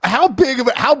how big of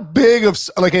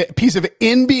like a piece of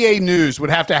NBA news would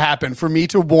have to happen for me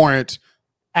to warrant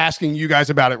asking you guys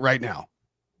about it right now?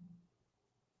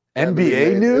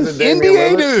 NBA news?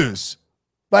 NBA news.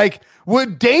 Like,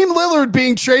 would Dame Lillard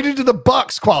being traded to the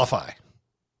Bucks qualify?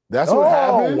 That's what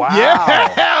happened? Wow.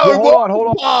 Yeah.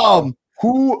 Hold on.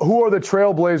 Who are the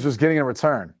Trailblazers getting in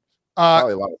return?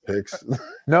 Probably a lot of picks.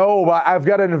 No, but I've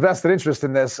got an invested interest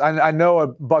in this. I know a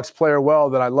Bucks player well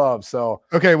that I love. So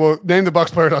okay, well, name the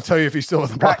Bucks player and I'll tell you if he's still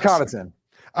with the Bucks. Pat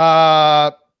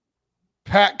Connaughton.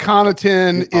 Pat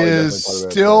Connaughton is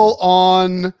still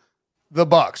on the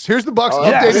Bucks. Here's the Bucks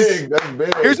updated. That's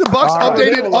big. Here's the Bucks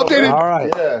updated. All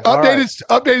right. Yeah.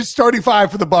 Updated starting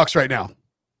five for the Bucks right now.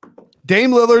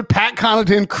 Dame Lillard, Pat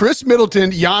Connaughton, Chris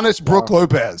Middleton, Giannis, Brooke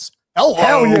Lopez. Hell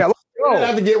yeah. Let's go.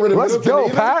 Have to get rid of Let's go,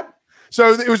 Pat.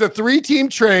 So it was a 3-team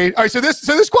trade. All right, so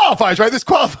this qualifies, right? This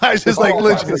qualifies as like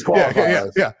legit. This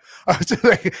qualifies. Yeah.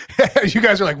 You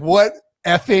guys are like, what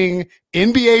effing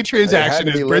NBA transaction.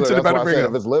 As Brent said about to bring it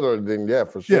up. If it's Lillard, then yeah,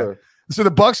 for sure. Yeah. So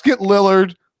the Bucks get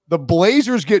Lillard. The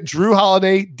Blazers get Drew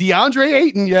Holiday, DeAndre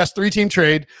Ayton, yes, 3-team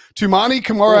trade, Tumani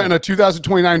Kamara, and a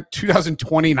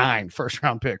 2029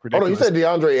 first-round pick. Ridiculous. Hold on, you said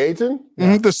DeAndre Ayton?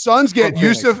 Mm-hmm. The Suns get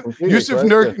Yusuf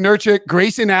Nurkic,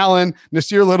 Grayson Allen,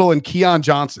 Nasir Little, and Keon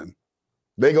Johnson.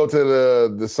 They go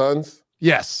to the Suns?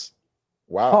 Yes.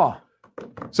 Wow. Huh.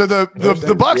 So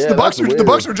the Bucks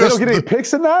are just. They don't get any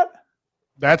picks in that?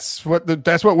 That's what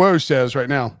Woj says right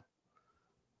now.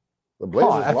 The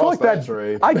Blazers I feel like that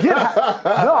trade. I get.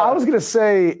 No, I was gonna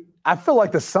say I feel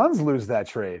like the Suns lose that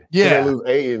trade. Yeah, they lose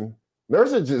Ayton.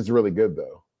 Nurkic is really good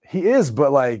though. He is,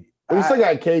 but like we still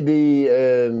got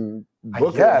KD and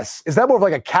Booker. I guess is that more of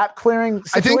like a cap clearing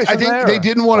situation? I think they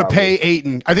didn't want to pay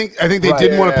Ayton. I think they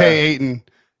didn't want to pay Ayton.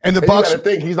 And the Bucks. I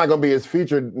think he's not going to be as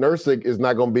featured. Nurkic is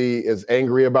not going to be as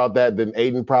angry about that than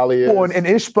Ayton probably is. Well, and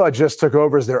Ishba just took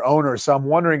over as their owner, so I'm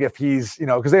wondering if he's,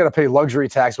 because they got to pay luxury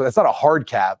tax, but it's not a hard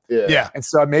cap. Yeah. And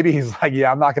so maybe he's like,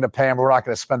 I'm not going to pay him. We're not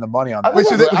going to spend the money on that.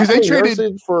 Because they traded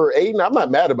Nurkic for Ayton. I'm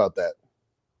not mad about that.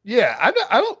 Yeah,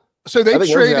 I don't. So they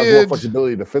traded has more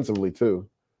flexibility defensively too.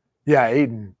 Yeah,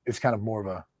 Ayton is kind of more of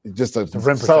a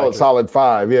solid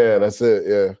five. Yeah, that's it.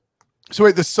 Yeah. So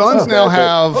wait, the Suns now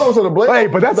have. Hey,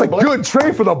 but that's a good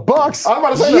trade for the Bucks. I'm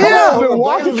about to say,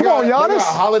 Milwaukee. Come on, Giannis.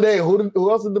 Holiday.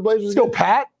 Who else did the Blazers? Let's go,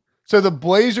 Pat. So the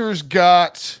Blazers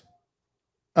got,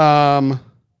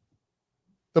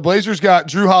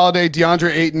 Drew Holiday, DeAndre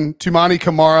Ayton, Tumani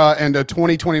Kamara, and a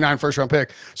 2029 first-round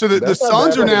pick. So the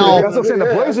Suns are now. That's what I'm saying.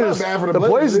 The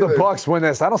Blazers, the Bucks win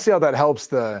this. I don't see how that helps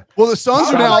the. Well, the Suns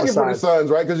are now. I like it for the Suns,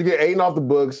 right? Because you get Ayton off the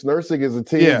books. Nurkic is a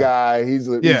team guy. He's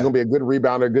going to be a good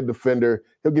rebounder, good defender.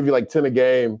 He'll give you like 10 a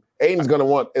game. Ayton's going to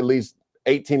want at least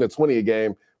 18 to 20 a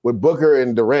game. With Booker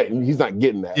and Durant, he's not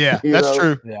getting that. Yeah, that's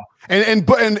true. Yeah,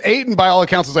 and Ayton, by all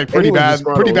accounts, is like pretty bad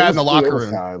in the locker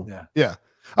room. Yeah.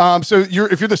 So if you're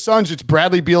the Suns, it's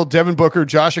Bradley Beal, Devin Booker,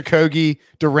 Josh Okogie,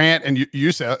 Durant, and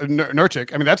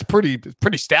Nurkic. I mean, that's pretty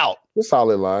stout. It's a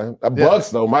solid line.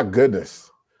 Bucks though, my goodness,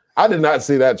 I did not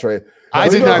see that trade. I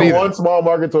did not either. One small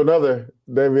market to another.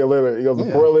 Damian Lillard. He goes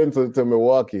from Portland to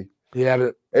Milwaukee. Yeah,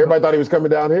 but everybody thought he was coming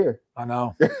down here. I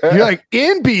know. You're like,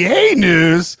 NBA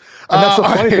news. And that's the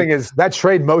funny thing is that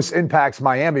trade most impacts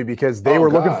Miami because they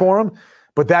were looking for him.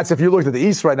 But that's if you looked at the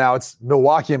East right now, it's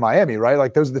Milwaukee and Miami, right?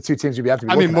 Like those are the two teams you'd have to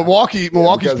be looking at.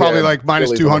 Milwaukee's probably like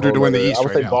minus 200 to win the East. I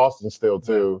would say Boston still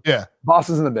too. Yeah.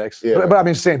 Boston's in the mix. Yeah. But I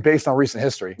mean, just saying based on recent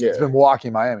history, it's been Milwaukee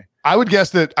and Miami. I would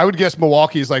guess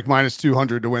Milwaukee's like minus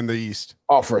 200 to win the East.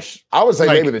 Oh, for sure. I would say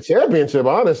maybe the championship,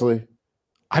 honestly.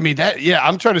 I mean,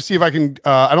 I'm trying to see if I can,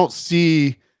 I don't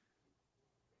see,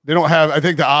 they don't have, I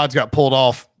think the odds got pulled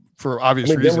off for obvious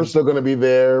reasons. Denver's still going to be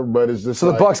there, but it's just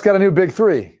so the Bucks got a new big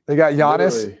three. They got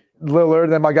Giannis,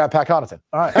 Lillard, then my guy Pat Connaughton.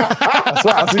 All right, that's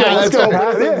right. Let's go.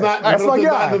 That's my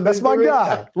guy. That's my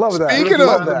guy. Love that. Speaking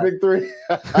of the big three,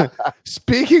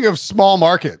 speaking of small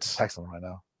markets, text him right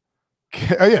now.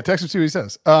 Oh yeah, text him, see what he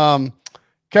says.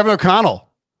 Kevin O'Connell.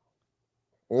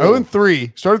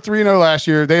 0-3, started 3-0 last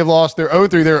year. They've lost. They're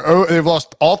 0-3. They've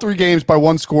lost all three games by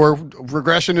one score.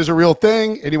 Regression is a real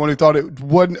thing. Anyone who thought it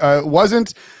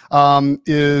wasn't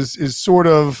is sort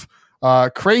of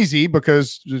crazy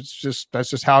because that's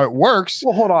just how it works.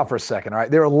 Well, hold on for a second. All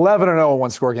right, they were 11-0 in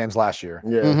one-score games last year,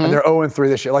 and they're 0-3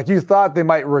 this year. Like you thought they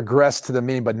might regress to the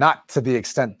mean, but not to the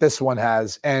extent this one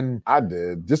has. And I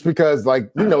did just because,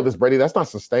 this Brady, that's not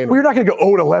sustainable. Well, you're not going to go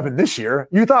 0-11 this year.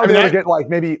 You thought they were going to get like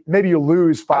maybe you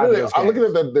lose 5 of those games. I'm looking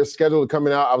at their schedule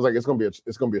coming out. I was like, it's going to be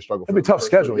a struggle. It'll be a tough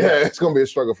schedule. Yeah, it's going to be a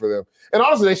struggle for them. And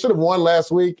honestly, they should have won last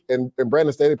week. And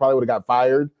Brandon Staley probably would have got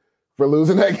fired for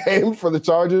losing that game for the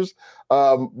Chargers.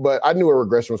 But I knew a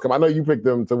regression was coming. I know you picked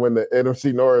them to win the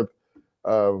NFC North.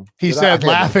 He said,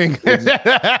 laughing. Which is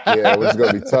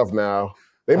going to be tough now.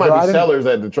 They might be sellers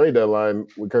at the trade deadline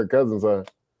with Kirk Cousins on.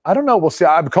 I don't know. We'll see.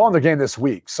 I'm calling the game this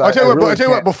week. So I'll tell you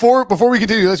what. Before we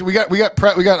continue, we got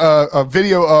a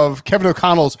video of Kevin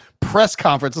O'Connell's press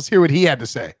conference. Let's hear what he had to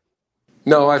say.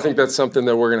 No, I think that's something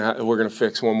that we're gonna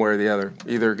fix one way or the other.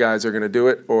 Either guys are gonna do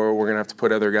it, or we're gonna have to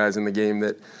put other guys in the game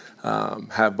that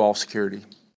have ball security.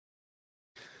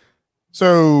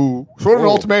 So, sort of an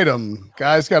ultimatum.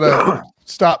 Guys got to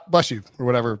stop, bless you, or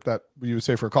whatever that you would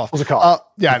say for a cough. It was a cough.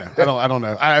 Yeah, I know. I don't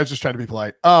know. I was just trying to be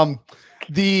polite. Kevin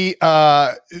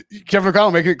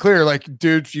O'Connell making it clear, like,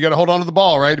 dude, you got to hold on to the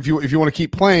ball, right? If you want to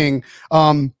keep playing.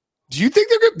 Do you think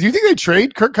they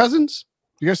trade Kirk Cousins?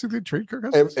 you guys think they trade Kirk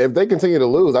Cousins? If they continue to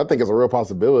lose, I think it's a real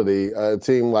possibility. A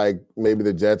team like maybe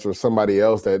the Jets or somebody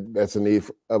else that's in need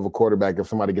of a quarterback, if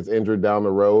somebody gets injured down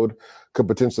the road, could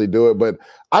potentially do it. But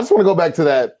I just want to go back to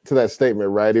that statement,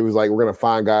 right? It was like, we're going to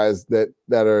find guys that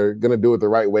are going to do it the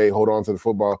right way, hold on to the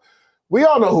football. We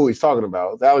all know who he's talking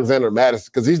about. It's Alexander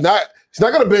Madison, because he's not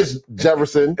going to bench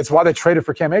Jefferson. It's why they traded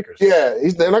for Cam Akers. Yeah,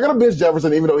 they're not going to bench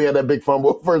Jefferson, even though he had that big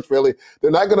fumble first Philly.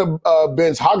 They're not going to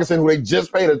bench Hockenson, who they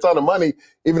just paid a ton of money,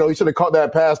 even though he should have caught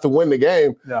that pass to win the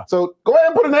game. Yeah. So go ahead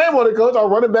and put a name on it, Coach. Our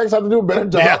running backs have to do a better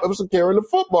job of securing the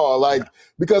football.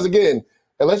 Because, again,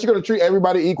 unless you're going to treat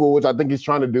everybody equal, which I think he's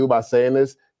trying to do by saying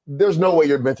this, there's no way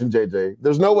you're benching JJ.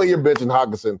 There's no way you're benching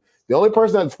Hockenson. The only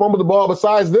person that's fumbled the ball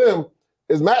besides them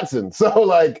is Mattson. So,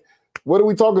 what are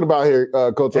we talking about here,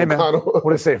 Coach O'Connell? What do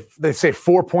they say? They say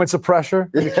 4 points of pressure.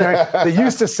 They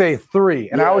used to say 3,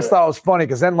 and I always thought it was funny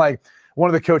because then, one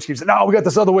of the coach keeps saying, "No, we got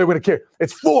this other way we're going to carry.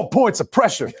 It's 4 points of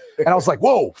pressure." And I was like,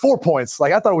 "Whoa, 4 points!"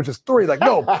 I thought it was just 3.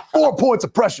 No, 4 points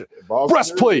of pressure.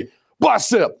 Breastplate,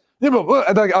 bicep. And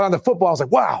on the football, I was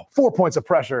like, "Wow, 4 points of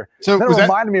pressure." So then it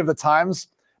reminded me of the times.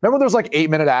 Remember, there's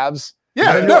 8-minute abs.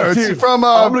 Yeah, no, it's from.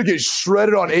 I'm gonna get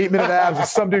shredded on 8-minute abs, and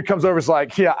some dude comes over, is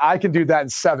like, "Yeah, I can do that in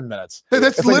 7 minutes."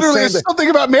 That's literally Something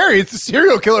About Mary. It's the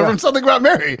serial killer from Something About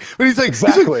Mary. But he's like,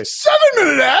 exactly.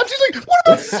 7-minute abs. He's like, what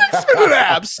about 6-minute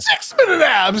abs? 6-minute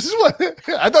abs.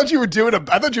 I thought you were doing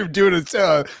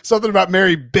a Something About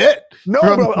Mary bit. No,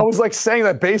 bro, I was saying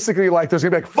that basically, there's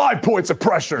gonna be 5 points of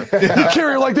pressure. You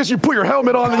carry it like this, you put your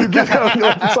helmet on, and you get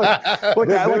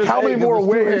it's how many more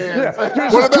ways? Yeah,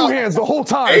 just 2 hands the whole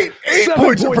time. 8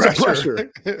 points of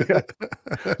pressure.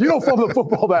 You don't fumble the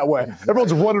football that way.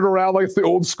 Everyone's running around like it's the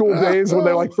old school days when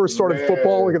they first started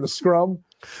football, in the scrum.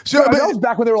 So that was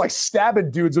back when they were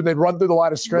stabbing dudes when they'd run through the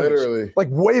line of scrimmage. Literally.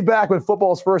 Way back when football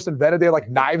was first invented, they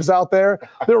had knives out there.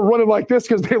 They were running like this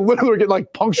because they literally were getting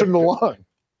punctured in the lung.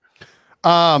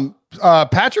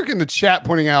 Patrick in the chat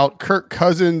pointing out Kirk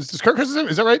Cousins. Is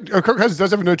that right? Kirk Cousins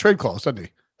does have a no trade clause, doesn't he?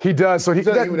 He does. So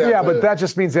but that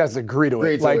just means he has to agree to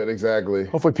it. Exactly.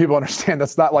 Hopefully, people understand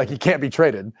that's not he can't be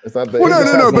traded. It's not.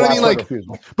 No. But I mean,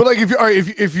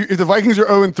 if the Vikings are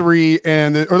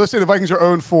 0-3 or let's say the Vikings are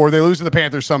 0-4, they lose to the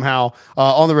Panthers somehow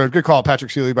on the road. Good call,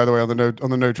 Patrick Seeley, by the way, on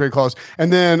the no trade clause.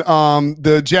 And then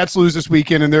the Jets lose this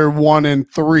weekend and they're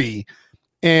 1-3,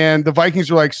 and the Vikings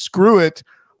are like, screw it,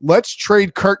 let's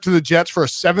trade Kirk to the Jets for a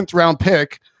 7th round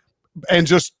pick and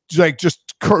just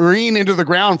careen into the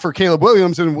ground for Caleb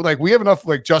Williams, and we have enough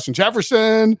Justin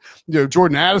Jefferson,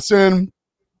 Jordan Addison.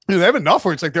 They have enough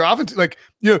where it's their offense.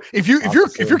 If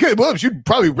you're Caleb Williams, you'd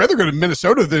probably rather go to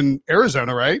Minnesota than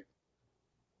Arizona, right?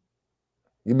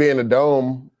 You'd be in the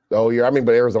dome the whole year. I mean,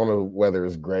 but Arizona weather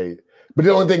is great. But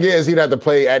the only thing is, he'd have to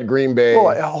play at Green Bay.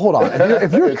 Well, hold on.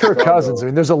 If you're Kirk Cousins, I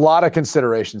mean, there's a lot of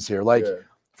considerations here.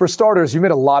 For starters, you made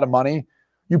a lot of money.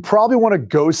 You probably want to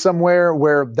go somewhere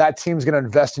where that team's going to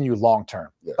invest in you long term.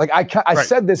 Yeah. I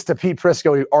said this to Pete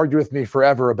Prisco, who argued with me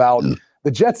forever about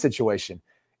the Jets situation,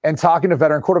 and talking to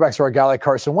veteran quarterbacks or a guy like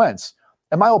Carson Wentz.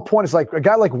 And my whole point is a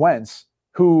guy like Wentz,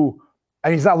 and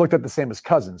he's not looked at the same as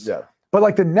Cousins. Yeah.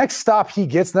 But the next stop he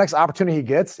gets, the next opportunity he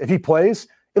gets, if he plays,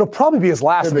 it'll probably be his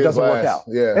last if it doesn't work out.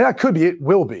 Yeah. And that could be, it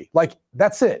will be.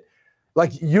 That's it.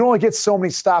 You only get so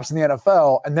many stops in the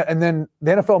NFL, and then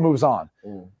the NFL moves on.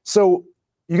 So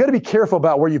you got to be careful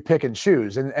about where you pick and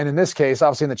choose. And in this case,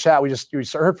 obviously in the chat, we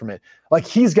heard from it.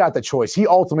 He's got the choice. He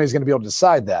ultimately is going to be able to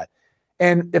decide that.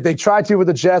 And if they tried to with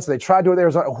the Jets, they tried to with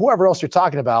Arizona, whoever else you're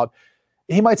talking about,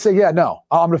 he might say, yeah, no,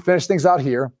 I'm going to finish things out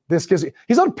here.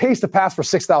 He's on pace to pass for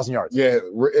 6,000 yards. Yeah,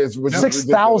 it's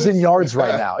 6,000 yards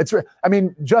right now.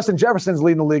 Justin Jefferson's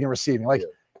leading the league in receiving.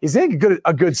 He's in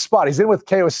a good spot. He's in with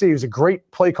KOC. He's a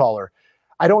great play caller.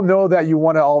 I don't know that you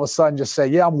want to all of a sudden just say,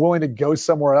 yeah, I'm willing to go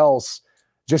somewhere else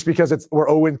just because we're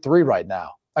 0-3 right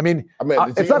now.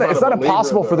 It's not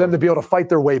impossible for them to be able to fight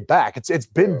their way back. It's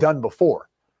been done before.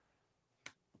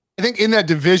 I think in that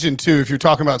division too, if you're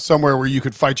talking about somewhere where you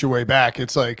could fight your way back,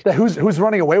 it's who's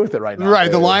running away with it right now?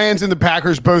 Right, the Lions and the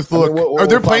Packers both look.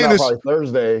 They're playing this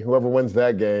Thursday. Whoever wins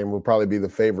that game will probably be the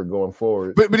favorite going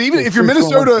forward. But even if you're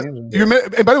Minnesota,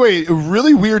 and by the way, a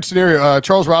really weird scenario.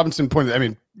 Charles Robinson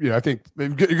pointed. I think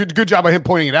good job by him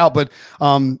pointing it out. But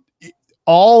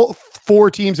all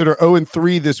 4 teams that are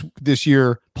 0-3 this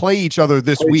year play each other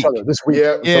this week.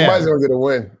 Yeah, somebody's gonna get a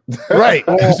win. Right.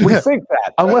 Well, we think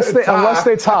that unless they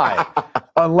tie.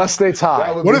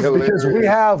 Because we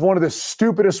have one of the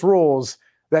stupidest rules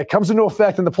that comes into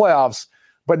effect in the playoffs,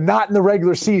 but not in the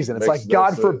regular season. It's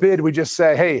God forbid we just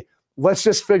say, hey, let's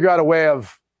just figure out a way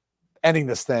of ending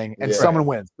this thing, and someone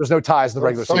wins. There's no ties in the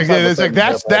regular season.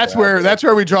 It's that's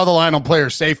where we draw the line on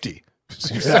player safety.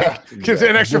 Gives it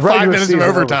an extra 5 minutes of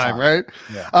overtime, right?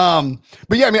 Yeah.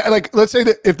 But yeah, I mean, like, let's say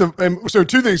that if so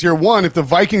two things here. One, if the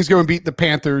Vikings go and beat the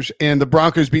Panthers and the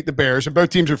Broncos beat the Bears, and both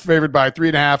teams are favored by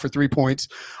 3.5 or 3 points,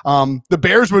 the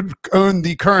Bears would own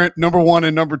the current number 1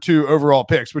 and number 2 overall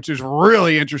picks, which is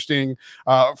really interesting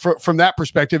from that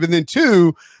perspective. And then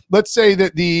two, let's say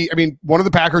that one of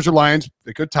the Packers or Lions,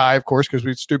 they could tie, of course, because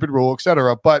we stupid rule, et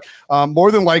cetera. But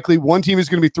more than likely, one team is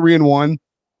going to be 3-1.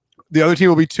 The other team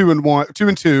will be 2-1,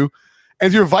 2-2. And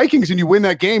if you're Vikings and you win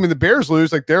that game and the Bears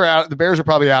lose, like they're out, the Bears are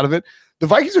probably out of it. The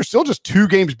Vikings are still just 2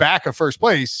 games back of first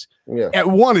place at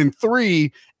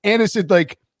 1-3. And it's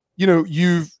like,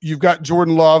 you've got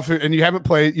Jordan Love and you haven't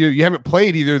played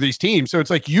either of these teams. So it's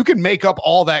like you can make up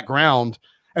all that ground.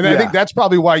 And I think that's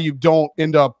probably why you don't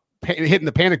end up hitting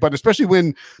the panic button, especially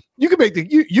when you can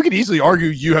you can easily argue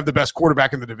you have the best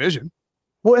quarterback in the division.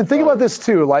 Well, and think about this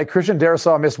too. Like Christian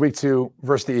Darrisaw missed week 2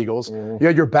 versus the Eagles. You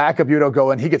had your backup Udo go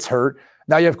and he gets hurt.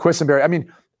 Now you have Quisenberry. I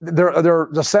mean,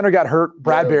 the center got hurt,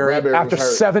 Bradbury after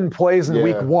 7 plays in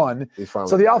week 1.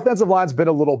 So the offensive line's been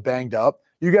a little banged up.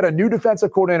 You got a new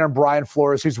defensive coordinator, Brian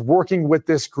Flores, who's working with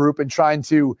this group and trying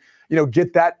to,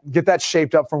 get that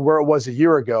shaped up from where it was a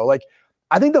year ago. Like,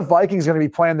 I think the Vikings are going to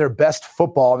be playing their best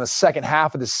football in the second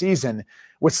half of the season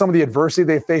with some of the adversity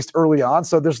they faced early on.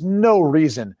 So there's no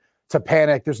reason to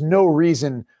panic. There's no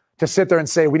reason to sit there and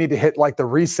say we need to hit like the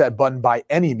reset button by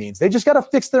any means. They just got to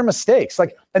fix their mistakes.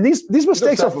 Like, and these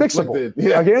mistakes are fixable.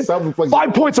 Yeah, again,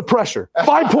 5 points of pressure.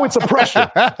 5 points of pressure.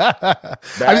 Bad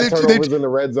turnovers in the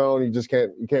red zone.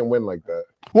 You can't win like that.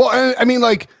 Well, I mean,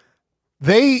 like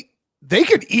they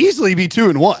could easily be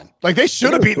 2-1. Like they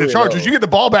should have beaten the Chargers. You get the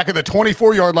ball back at the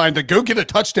 24-yard line to go get a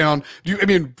touchdown. We should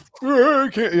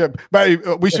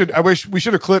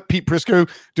have clipped Pete Prisco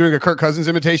doing a Kirk Cousins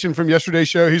imitation from yesterday's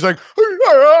show. He's like,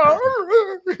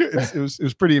 it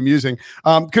was pretty amusing.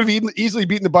 Could have easily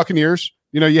beaten the Buccaneers.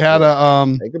 You had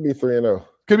they could be 3-0.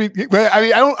 Could be. I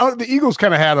mean, I don't. The Eagles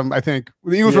kind of had them. I think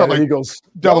the Eagles were like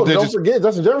double digits. Don't forget,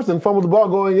 Justin Jefferson fumbled the ball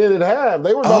going in at half.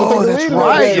 They were about to take the lead.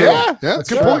 Right. Yeah.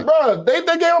 That's a good point, bro. They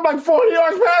gave up like 40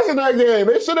 yards passing that game.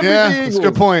 They should have beat the Eagles. It's a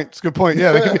good point. It's a good point.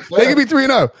 Yeah, they could be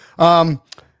 3-0.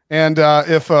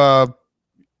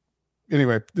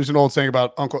 Anyway, there's an old saying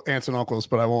about aunts and uncles,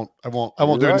 but I won't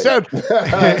do it. Instead,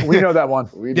 we know that one.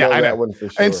 We know that one for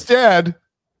sure. Instead,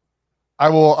 I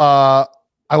will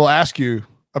ask you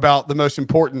about the most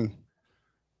important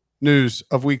news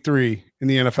of week 3 in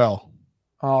the NFL.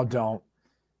 Oh, don't.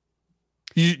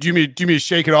 Do you mean to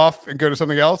shake it off and go to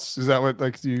something else? Is that what,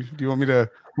 like, do you want me to,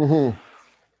 do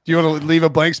you want to leave a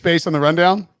blank space on the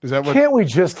rundown? Is that what? Can't we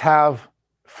just have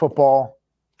football?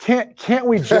 Can't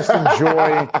we just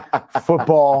enjoy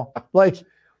football? Like,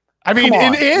 I mean,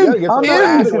 I'm not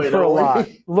asking for a lot.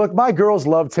 Look, my girls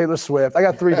love Taylor Swift. I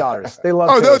got 3 daughters. They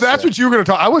love. Oh, no, that's what you were going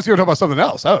to talk. I was going to talk about something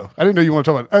else. Oh, I didn't know you want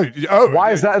to talk about. Oh,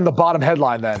 why is that in the bottom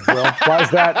headline then, Will? Why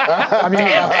is that? I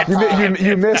mean,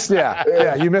 you missed.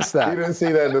 Yeah, you missed that. You didn't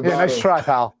see that in the bottom. Nice try,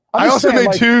 pal. I also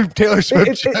made 2 Taylor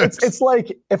Swift jokes. It's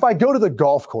like if I go to the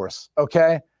golf course,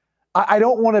 okay, I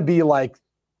don't want to be like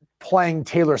playing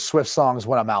Taylor Swift songs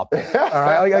when I'm out there. All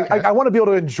right. I want to be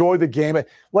able to enjoy the game.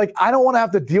 Like, I don't want to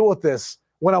have to deal with this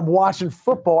when I'm watching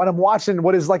football and I'm watching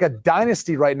what is like a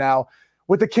dynasty right now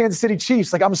with the Kansas City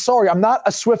Chiefs. Like, I'm sorry. I'm not a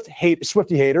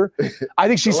Swiftie hater. I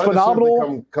think she's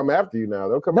phenomenal. Come after you now.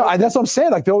 They'll come. No, that's what I'm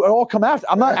saying. Like, they'll all come after.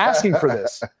 I'm not asking for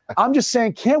this. I'm just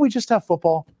saying, can't we just have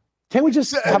football? Can't we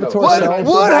just have it to ourselves?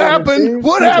 What happened?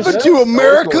 What happened to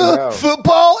America,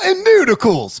 football, and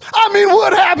nudicles? I mean,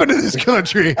 what happened to this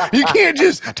country? You can't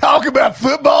just talk about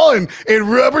football and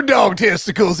rubber dog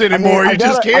testicles anymore. You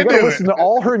just can't do it. Listen to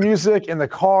all her music in the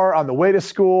car, on the way to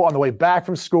school, on the way back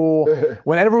from school,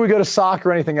 whenever we go to soccer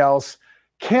or anything else.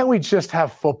 Can't we just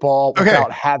have football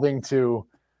without having to?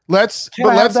 Let's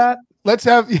have that. Let's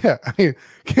have. Yeah. I mean,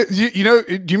 do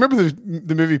you remember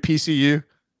the movie PCU?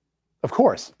 Of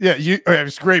course. Yeah,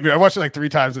 it's great. I watched it like 3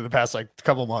 times in the past like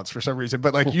couple months for some reason.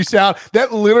 But like that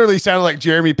literally sounded like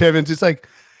Jeremy Pivens. It's like,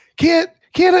 can't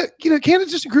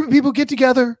just a group of people get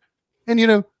together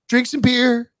and drink some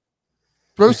beer,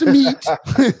 throw some meat.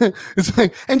 It's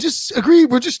like, and just agree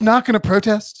we're just not going to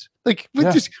protest. Like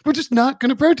we're just not going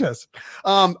to protest.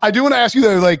 I do want to ask you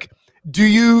though, like, do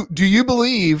you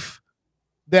believe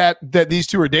that these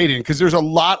two are dating? Because there's a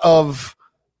lot of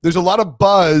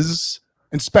buzz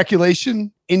and speculation,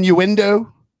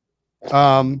 innuendo,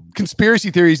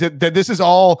 conspiracy theories that this is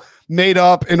all made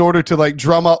up in order to like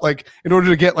drum up, like in order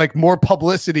to get like more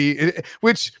publicity,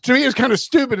 which to me is kind of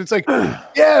stupid. It's like, yeah,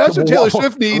 that's what Taylor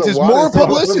Swift needs is more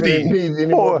publicity.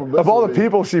 Of all the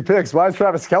people she picks, why is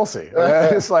Travis Kelce?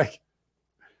 It's like,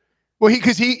 Well,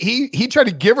 because he tried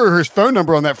to give her his phone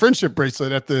number on that friendship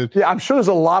bracelet at the. Yeah, I'm sure there's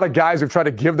a lot of guys who've tried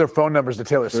to give their phone numbers to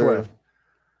Taylor Swift.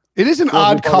 It is an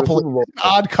odd coupling.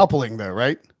 Odd coupling, though,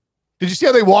 right? Did you see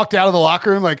how they walked out of the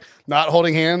locker room like not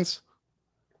holding hands?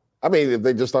 I mean, if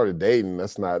they just started dating,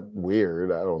 that's not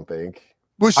weird. I don't think.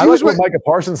 Well, I like what Micah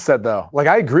Parsons said, though. Like,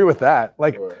 I agree with that.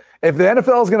 Like, if the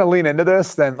NFL is going to lean into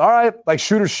this, then all right, like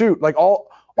shoot or shoot. Like all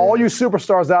you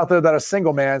superstars out there that are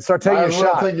single, man, start taking your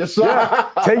shot. Take your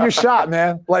shot. Yeah, take your shot,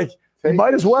 man. Like, you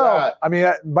might as well. Shot. I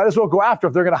mean, might as well go after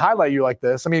if they're going to highlight you like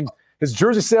this. I mean, his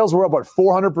jersey sales were up,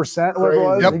 400%? Whatever it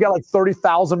was. Yep. He got like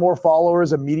 30,000 more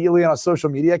followers immediately on a social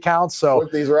media account. So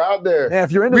these are out there. Man,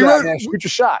 if you're into that, man, shoot your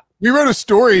shot. We wrote a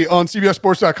story on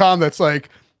CBSSports.com that's like,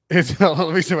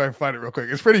 let me see if I can find it real quick.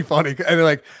 It's pretty funny. And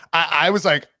like, I was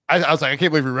like, I can't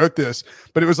believe we wrote this,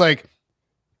 but it was like,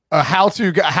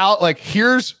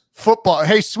 here's football.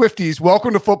 Hey, Swifties,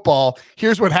 welcome to football.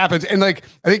 Here's what happens. And like,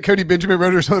 I think Cody Benjamin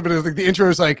wrote it or something, but it was like the intro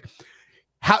is like,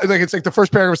 it's like the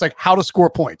first paragraph is like how to score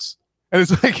points. And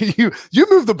it's like you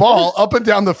move the ball up and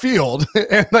down the field,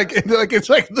 and it's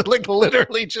like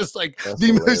literally just like that's the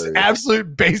hilarious. Most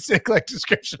absolute basic like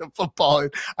description of football.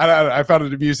 I found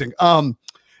it amusing. How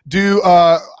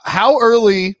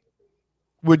early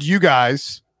would you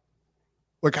guys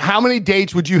like? How many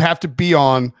dates would you have to be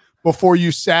on before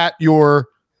you sat your?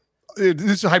 This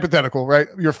is a hypothetical, right?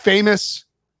 Your famous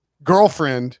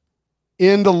girlfriend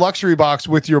in the luxury box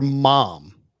with your mom.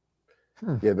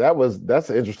 Yeah,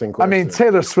 that's an interesting question. I mean,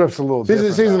 Taylor Swift's a little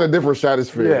different. She's in a different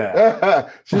stratosphere. Yeah.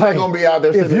 She's not going to be out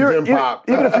there sitting in gym pop.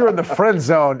 Even if you're in the friend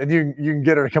zone and you can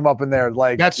get her to come up in there,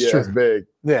 like that's true. It's big.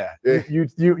 Yeah. You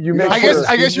make I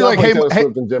guess you're like, hey,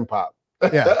 Swift and gym pop.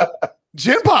 Yeah.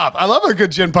 Gin pop. I love a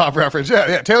good gin pop reference.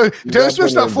 Yeah. Taylor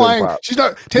Swift's not flying. She's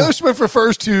not. Taylor Swift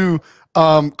refers to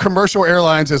commercial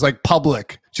airlines as like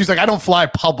public. She's like, I don't fly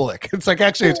public. It's like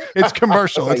actually it's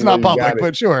commercial. It's not public,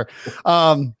 but sure.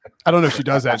 I don't know if she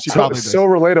does that. She probably does. So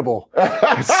relatable.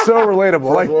 It's so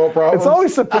relatable. Like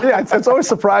it's always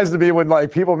surprising to me when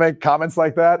like people make comments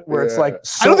like that where it's like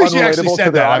so I don't think she actually said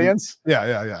to the that. audience.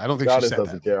 Yeah. I don't think she said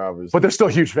doesn't care, obviously. But they're still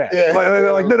huge fans. Yeah.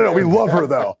 They're like, no, we love her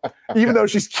though. Even though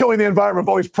she's killing the environment of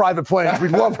all these private planes, we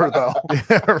love her though.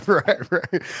 Yeah, right.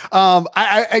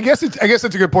 I guess it's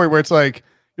a good point where it's like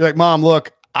you're like, Mom,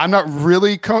 look, I'm not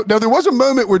really. No, there was a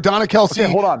moment where Donna Kelsey.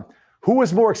 Okay, hold on. Who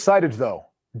was more excited though,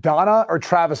 Donna or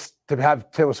Travis to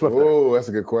have Taylor Swift there? Oh, that's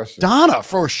a good question. Donna,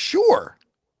 for sure.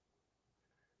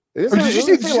 Did you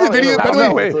see the video? By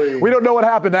the way, we don't know what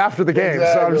happened after the game,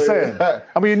 so I'm just saying.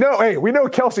 I mean, we know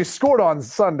Kelsey scored on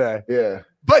Sunday. Yeah.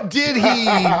 But did he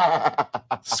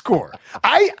score?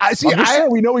 I see.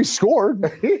 We know he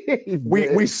scored.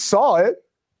 we saw it.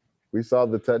 We saw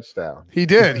the touchdown. He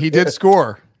did. He did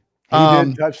score. He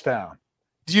did touchdown.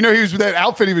 Do you know that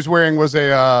outfit he was wearing was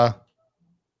a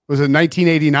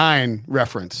 1989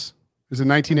 reference? It was a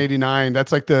 1989.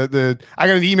 That's like the I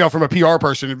got an email from a PR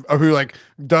person who like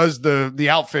does the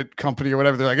outfit company or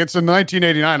whatever. They're like, it's a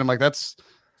 1989. I'm like, that's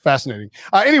fascinating.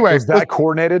 Anyway, was that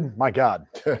coordinated? My God.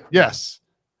 Yes.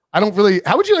 I don't really.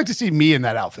 How would you like to see me in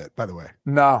that outfit, by the way?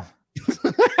 No.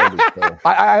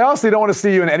 I honestly don't want to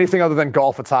see you in anything other than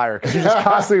golf attire because you just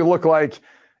constantly look like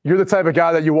you're the type of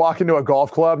guy that you walk into a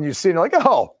golf club and you see and you're like,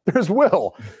 oh, there's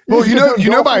Will. Well, you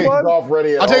know my golf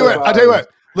ready. I'll tell you what.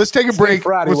 Let's take a break.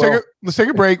 Let's take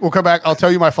a break. We'll come back. I'll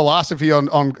tell you my philosophy on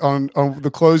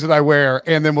the clothes that I wear,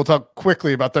 and then we'll talk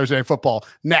quickly about Thursday Night Football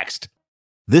next.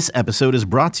 This episode is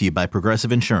brought to you by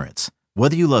Progressive Insurance.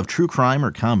 Whether you love true crime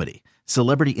or comedy,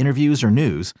 celebrity interviews or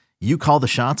news, you call the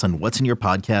shots on what's in your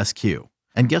podcast queue.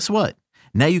 And guess what?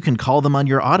 Now you can call them on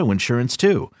your auto insurance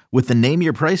too with the Name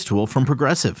Your Price tool from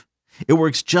Progressive. It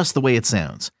works just the way it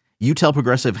sounds. You tell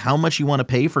Progressive how much you want to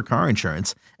pay for car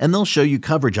insurance, and they'll show you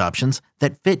coverage options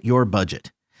that fit your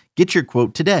budget. Get your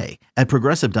quote today at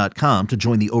Progressive.com to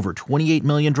join the over 28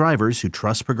 million drivers who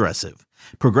trust Progressive.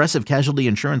 Progressive Casualty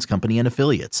Insurance Company and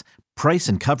Affiliates. Price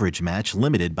and coverage match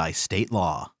limited by state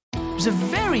law. It was a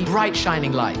very bright,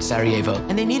 shining light, Sarajevo,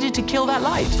 and they needed to kill that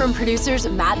light. From producers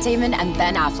Matt Damon and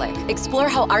Ben Affleck, explore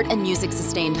how art and music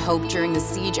sustained hope during the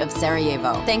siege of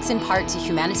Sarajevo, thanks in part to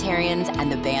humanitarians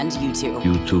and the band U2.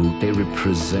 U2, they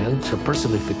represent a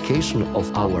personification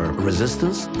of our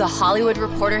resistance. The Hollywood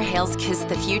Reporter hails Kiss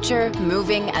the Future,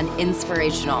 moving and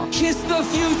inspirational. Kiss the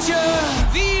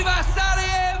future! Viva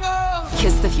Sarajevo!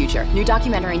 Kiss the Future, new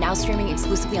documentary now streaming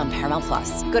exclusively on Paramount+.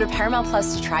 Go to Paramount+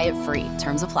 to try it free.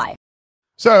 Terms apply.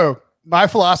 So my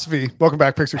philosophy, welcome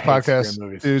back, Pick Six Podcast,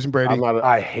 News and Brady.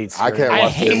 I hate scary movies. I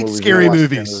hate scary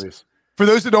movies. For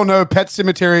those that don't know, Pet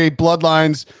Sematary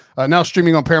Bloodlines, now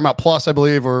streaming on Paramount Plus, I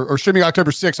believe, or streaming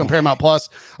October 6th on Paramount Plus.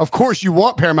 Of course, you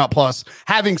want Paramount Plus.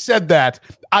 Having said that,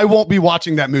 I won't be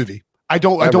watching that movie. I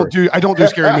don't do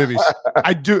scary movies.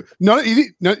 I do.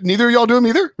 Neither of y'all do them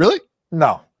either? Really?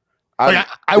 No.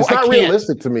 It's not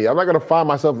realistic to me. I'm not going to find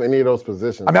myself in any of those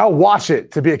positions. I mean, I'll watch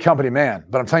it to be a company man,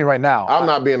 but I'm telling you right now, I'm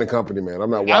not being a company man. I'm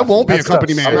not. I won't be a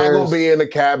company man. I'm not going to be in a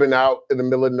cabin out in the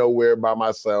middle of nowhere by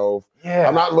myself. Yeah.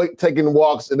 I'm not taking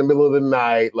walks in the middle of the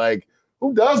night. Like,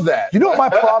 who does that? You know what my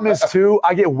problem is too?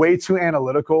 I get way too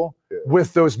analytical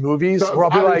with those movies where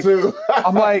I'll be like,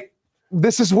 I'm like,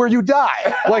 this is where you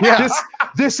die. Like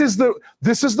this is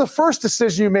the first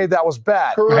decision you made that was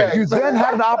bad. Correct. You then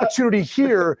had an opportunity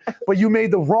here, but you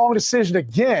made the wrong decision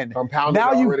again.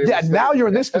 Now you're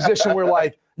in this position where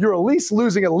like you're at least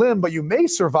losing a limb, but you may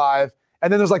survive.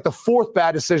 And then there's like the fourth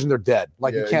bad decision, they're dead.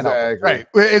 Like you can't help it. Right.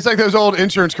 It's like those old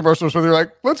insurance commercials where they're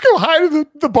like, let's go hide in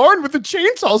the barn with the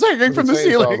chainsaws hanging from the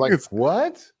ceiling. Like,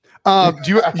 what? Why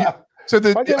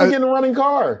can't we get in a running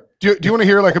car? Do you want to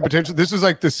hear like a potential? This is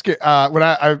like the when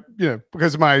I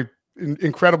because of my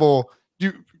incredible. Do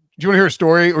you want to hear a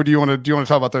story, or do you want to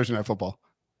talk about Thursday Night Football?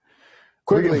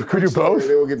 Quickly, could you both?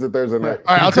 Then we'll get to Thursday night.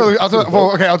 All right, I'll tell you.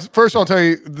 Well, okay. First, I'll tell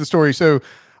you the story. So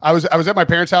I was at my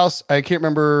parents' house. I can't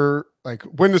remember like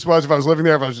when this was. If I was living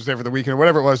there, if I was just there for the weekend, or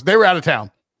whatever it was. They were out of town.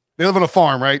 They live on a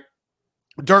farm, right?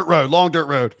 Dirt road, long dirt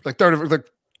road, like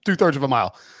 2/3 of a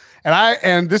mile.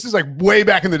 And this is like way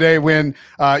back in the day when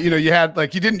you had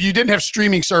like you didn't have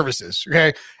streaming services,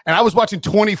 okay? And I was watching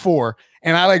 24,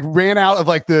 and I like ran out of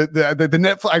like the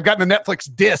Netflix. I've gotten the Netflix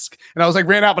disc, and I was like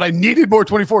ran out, but I needed more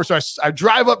 24, so I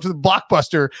drive up to the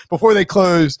Blockbuster before they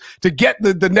close to get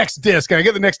the next disc. And I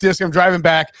get the next disc. I'm driving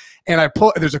back, and I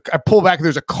pull back, and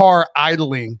there's a car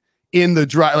idling in the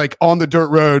like on the dirt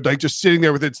road, like just sitting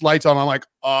there with its lights on. I'm like,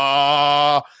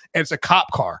 and it's a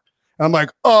cop car, and I'm like,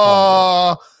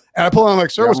 And I pull on, I'm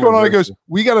like, sir, what's going on? He goes,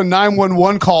 we got a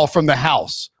 911 call from the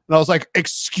house. And I was like,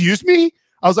 excuse me?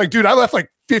 I was like, dude, I left like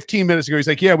 15 minutes ago. He's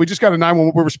like, yeah, we just got a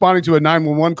 911. We're responding to a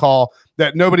 911 call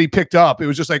that nobody picked up. It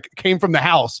was just like, came from the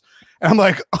house. And I'm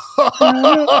like,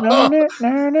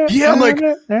 yeah, I'm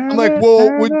like,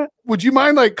 well, would you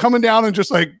mind like coming down and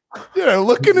just like,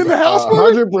 looking in the house?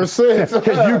 100%.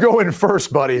 Can you go in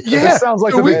first, buddy? Yeah. This sounds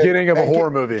like the beginning of a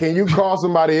horror movie. Can you call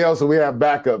somebody else so we have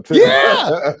backup too?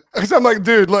 Yeah. Because I'm like,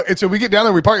 dude, look. And so we get down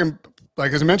there, we park in,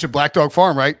 like as I mentioned, Black Dog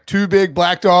Farm, right? 2 big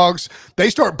black dogs. They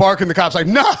start barking. The cop's like,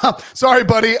 nah, sorry,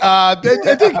 buddy. I think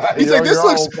he's like,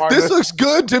 this looks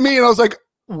good to me. And I was like,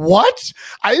 what?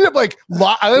 I ended up like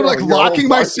locking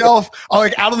myself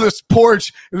like out of this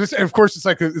porch, and of course it's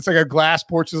like a glass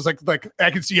porch. It's like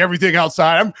I can see everything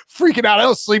outside. I'm freaking out. I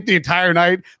don't sleep the entire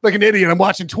night like an idiot. I'm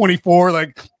watching 24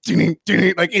 like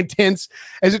like intense.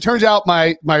 As it turns out,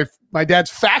 my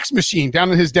dad's fax machine down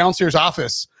in his downstairs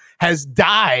office has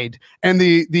died, and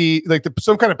the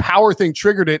some kind of power thing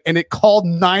triggered it, and it called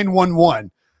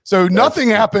 911. So nothing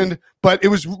happened, but it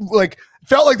was like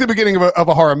felt like the beginning of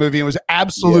a horror movie, and was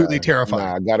absolutely terrifying.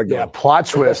 Nah, gotta go. Yeah, plot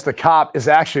twist: the cop is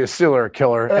actually a serial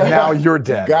killer, and now you're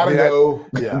dead. Gotta go.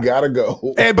 Gotta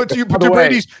go. And but to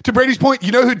Brady's point,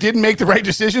 you know who didn't make the right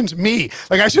decisions? Me.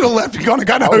 Like I should have left and gone and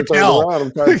got a hotel.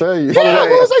 I'm trying to tell you. Yeah, what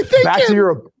was I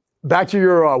thinking? Back to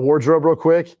your wardrobe real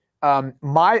quick.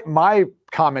 My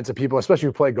comment to people, especially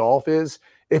who play golf, is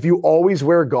if you always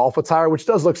wear golf attire, which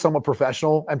does look somewhat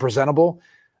professional and presentable,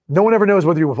 no one ever knows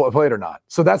whether you play it or not.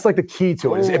 So that's like the key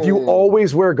to it. Is if you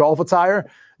always wear golf attire,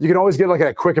 you can always get like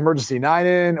a quick emergency 9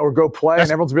 in or go play,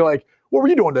 and everyone's be like, "What were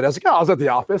you doing today?" I was like, "Oh, I was at the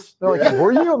office." They're like,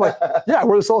 "Were you?" I'm like, "Yeah, I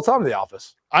wear this all the time in the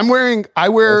office." I wear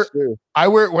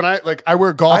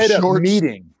golf I had shorts. A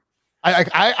meeting. I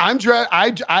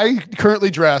currently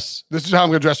dress. This is how I'm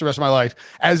going to dress the rest of my life,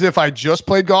 as if I just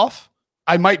played golf.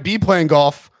 I might be playing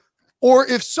golf, or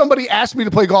if somebody asked me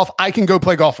to play golf, I can go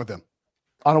play golf with them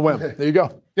on a whim. There you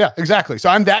go. Yeah, exactly. So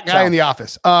I'm that guy in the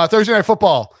office. Thursday Night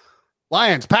Football,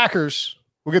 Lions, Packers.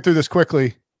 We'll get through this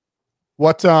quickly.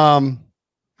 What?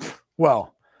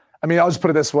 Well, I mean, I'll just put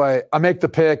it this way. I make the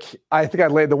pick. I think I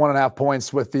laid the 1.5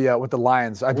 points with the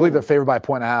Lions. I believe they're favored by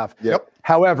 1.5. Yep.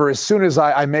 However, as soon as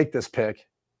I make this pick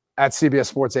at CBS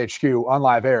Sports HQ on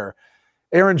live air,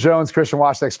 Aaron Jones, Christian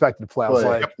Watson expected to play. I was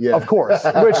like, of course,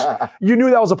 which you knew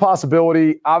that was a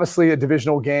possibility. Obviously, a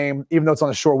divisional game, even though it's on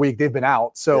a short week, they've been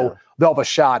out, so they'll have a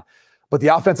shot. But the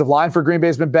offensive line for Green Bay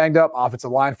has been banged up.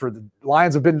 Offensive line for the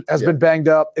Lions has been banged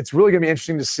up. It's really going to be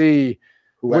interesting to see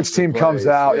which team comes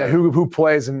out, who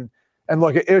plays, and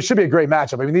look, it should be a great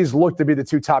matchup. I mean, these look to be the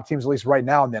 2 top teams, at least right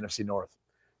now, in the NFC North.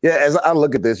 Yeah, as I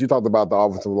look at this, you talked about the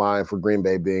offensive line for Green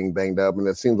Bay being banged up, and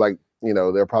it seems like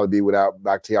they'll probably be without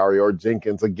Bakhtiari or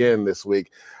Jenkins again this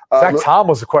week. Zach Tom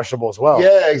was questionable as well.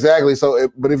 Yeah, exactly. So,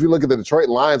 but if you look at the Detroit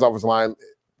Lions offensive line,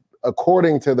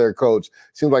 according to their coach,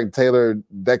 seems like Taylor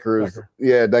Decker's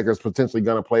potentially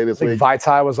going to play this week.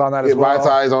 Vitae was on that as well.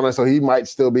 Vitae is on it, so he might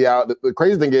still be out. The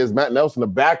crazy thing is Matt Nelson, the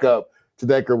backup to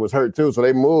Decker, was hurt too, so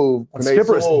they moved.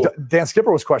 Dan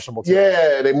Skipper was questionable too.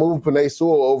 Yeah, they moved Penei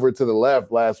Sewell over to the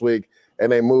left last week,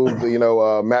 and they moved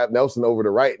Matt Nelson over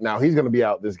to right. Now he's going to be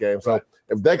out this game. So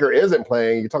if Decker isn't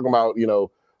playing, you're talking about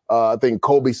I think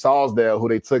Colby Salsdale, who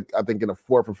they took I think in the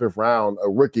 4th or 5th round, a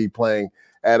rookie playing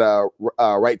at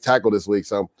right tackle this week.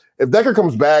 So if Decker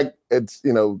comes back, it's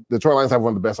the Detroit Lions have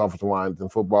one of the best offensive lines in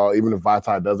football. Even if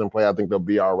Vitae doesn't play, I think they'll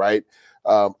be all right.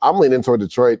 I'm leaning toward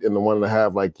Detroit in the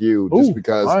 1.5 like you, just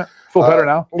because. All right. Feel better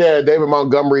now. Yeah, David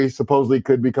Montgomery supposedly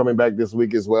could be coming back this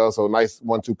week as well. So nice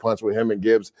 1-2 punch with him and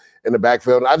Gibbs in the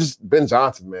backfield. And Ben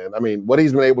Johnson, man. I mean, what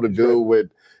he's been able to do with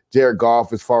Jared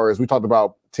Goff, as far as we talked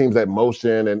about teams that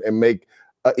motion and make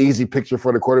an easy picture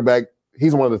for the quarterback.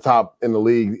 He's one of the top in the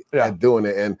league at doing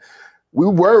it. And we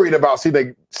worried about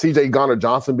C.J.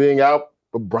 Garner-Johnson being out,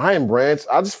 but Brian Branch,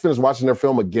 I just finished watching their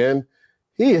film again.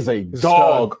 He is a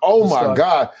dog. Oh, my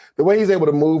God. The way he's able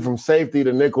to move from safety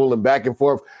to nickel and back and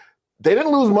forth. They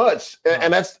didn't lose much,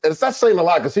 and that's not saying a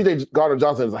lot because C.J.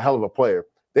 Garner-Johnson is a hell of a player.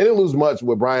 They didn't lose much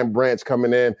with Brian Branch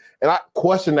coming in, and I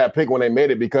questioned that pick when they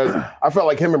made it because I felt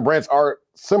like him and Branch are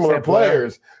similar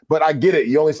players, but I get it.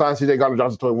 You only signed C.J.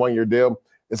 Garner-Johnson to a 1-year deal.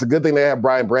 It's a good thing they have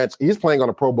Brian Branch. He's playing on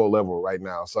a Pro Bowl level right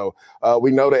now. So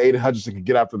we know that Aiden Hutchinson can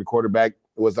get after the quarterback.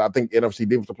 It was, I think, NFC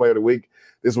Defensive Player of the Week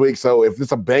this week. So if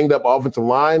it's a banged-up offensive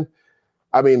line,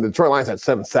 I mean, the Detroit Lions had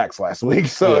 7 sacks last week,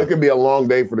 so it could be a long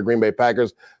day for the Green Bay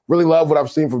Packers. Really love what I've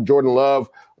seen from Jordan Love.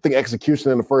 I think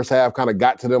execution in the first half kind of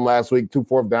got to them last week. 2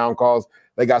 4th down calls.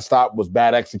 They got stopped, was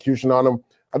bad execution on them.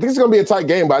 I think it's going to be a tight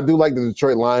game, but I do like the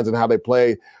Detroit Lions and how they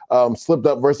play. Slipped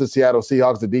up versus Seattle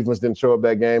Seahawks. The defense didn't show up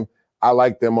that game. I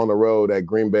like them on the road at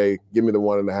Green Bay. Give me the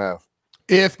 1.5.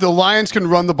 If the Lions can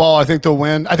run the ball, I think they'll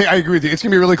win. I agree with you. It's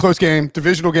going to be a really close game,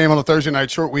 divisional game on a Thursday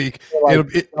night, short week.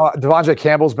 Devontae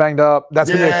Campbell's banged up. That's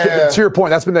been to your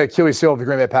point, that's been the Achilles heel of the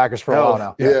Green Bay Packers for a while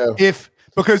now. Yeah.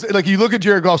 Because you look at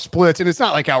Jared Goff's splits, and it's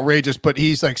not like outrageous, but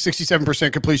he's like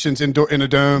 67% completions in a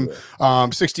dome,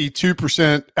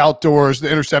 62% outdoors. The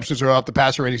interceptions are up, the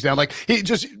passer ratings down. Like he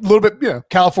just a little bit,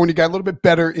 California guy, a little bit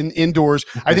better in indoors.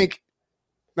 I think.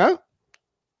 No.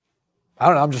 I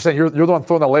don't know. I'm just saying you're the one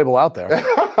throwing the label out there.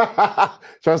 Trying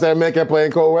to say man can't play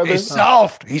in cold weather. He's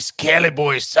soft. He's Kelly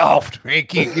boy soft. No,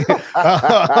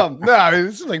 I mean,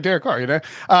 this is like Derek Carr.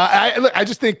 I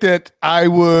just think that I'm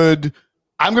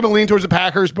going to lean towards the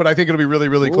Packers, but I think it'll be really,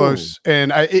 really close.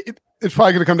 And it's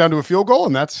probably going to come down to a field goal,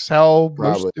 and that's how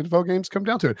most NFL games come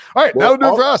down to it. All right, that'll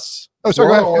do it for us. Oh, sorry.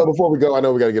 Go ahead. Before we go, I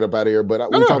know we got to get up out of here,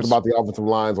 but we talked about the offensive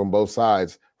lines on both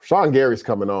sides. Sean Gary's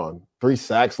coming on. 3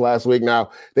 sacks last week. Now,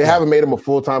 they haven't made him a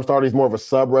full-time starter. He's more of a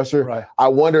sub rusher. Right. I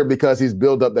wonder because he's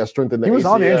built up that strength in the ACL. He was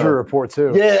on the injury report,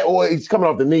 too. Yeah, or he's coming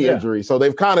off the knee injury. So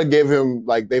they've kind of gave him,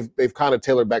 they've kind of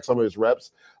tailored back some of his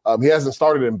reps. He hasn't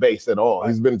started in base at all. Right.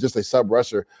 He's been just a sub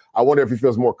rusher. I wonder if he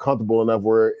feels more comfortable enough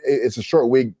where it's a short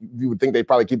week. You would think they'd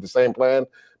probably keep the same plan.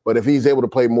 But if he's able to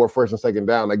play more first and second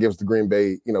down, that gives the Green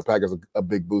Bay, Packers a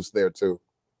big boost there, too.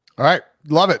 All right.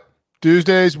 Love it.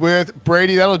 Tuesdays with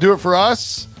Brady. That'll do it for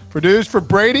us. Produced for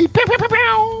Brady. Pew, pew, pew,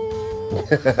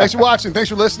 pew. Thanks for watching. Thanks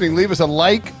for listening. Leave us a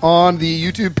like on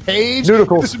the YouTube page. Hit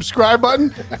the subscribe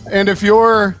button. And if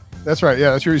that's right.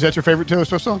 Yeah, is that your favorite Taylor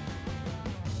Swift song?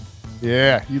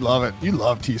 Yeah, you love it. You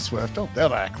love T Swift. Don't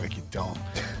act like you don't.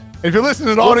 If you're listening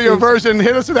to the audio version,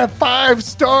 hit us with that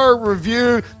 5-star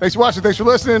review. Thanks for watching. Thanks for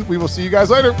listening. We will see you guys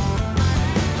later.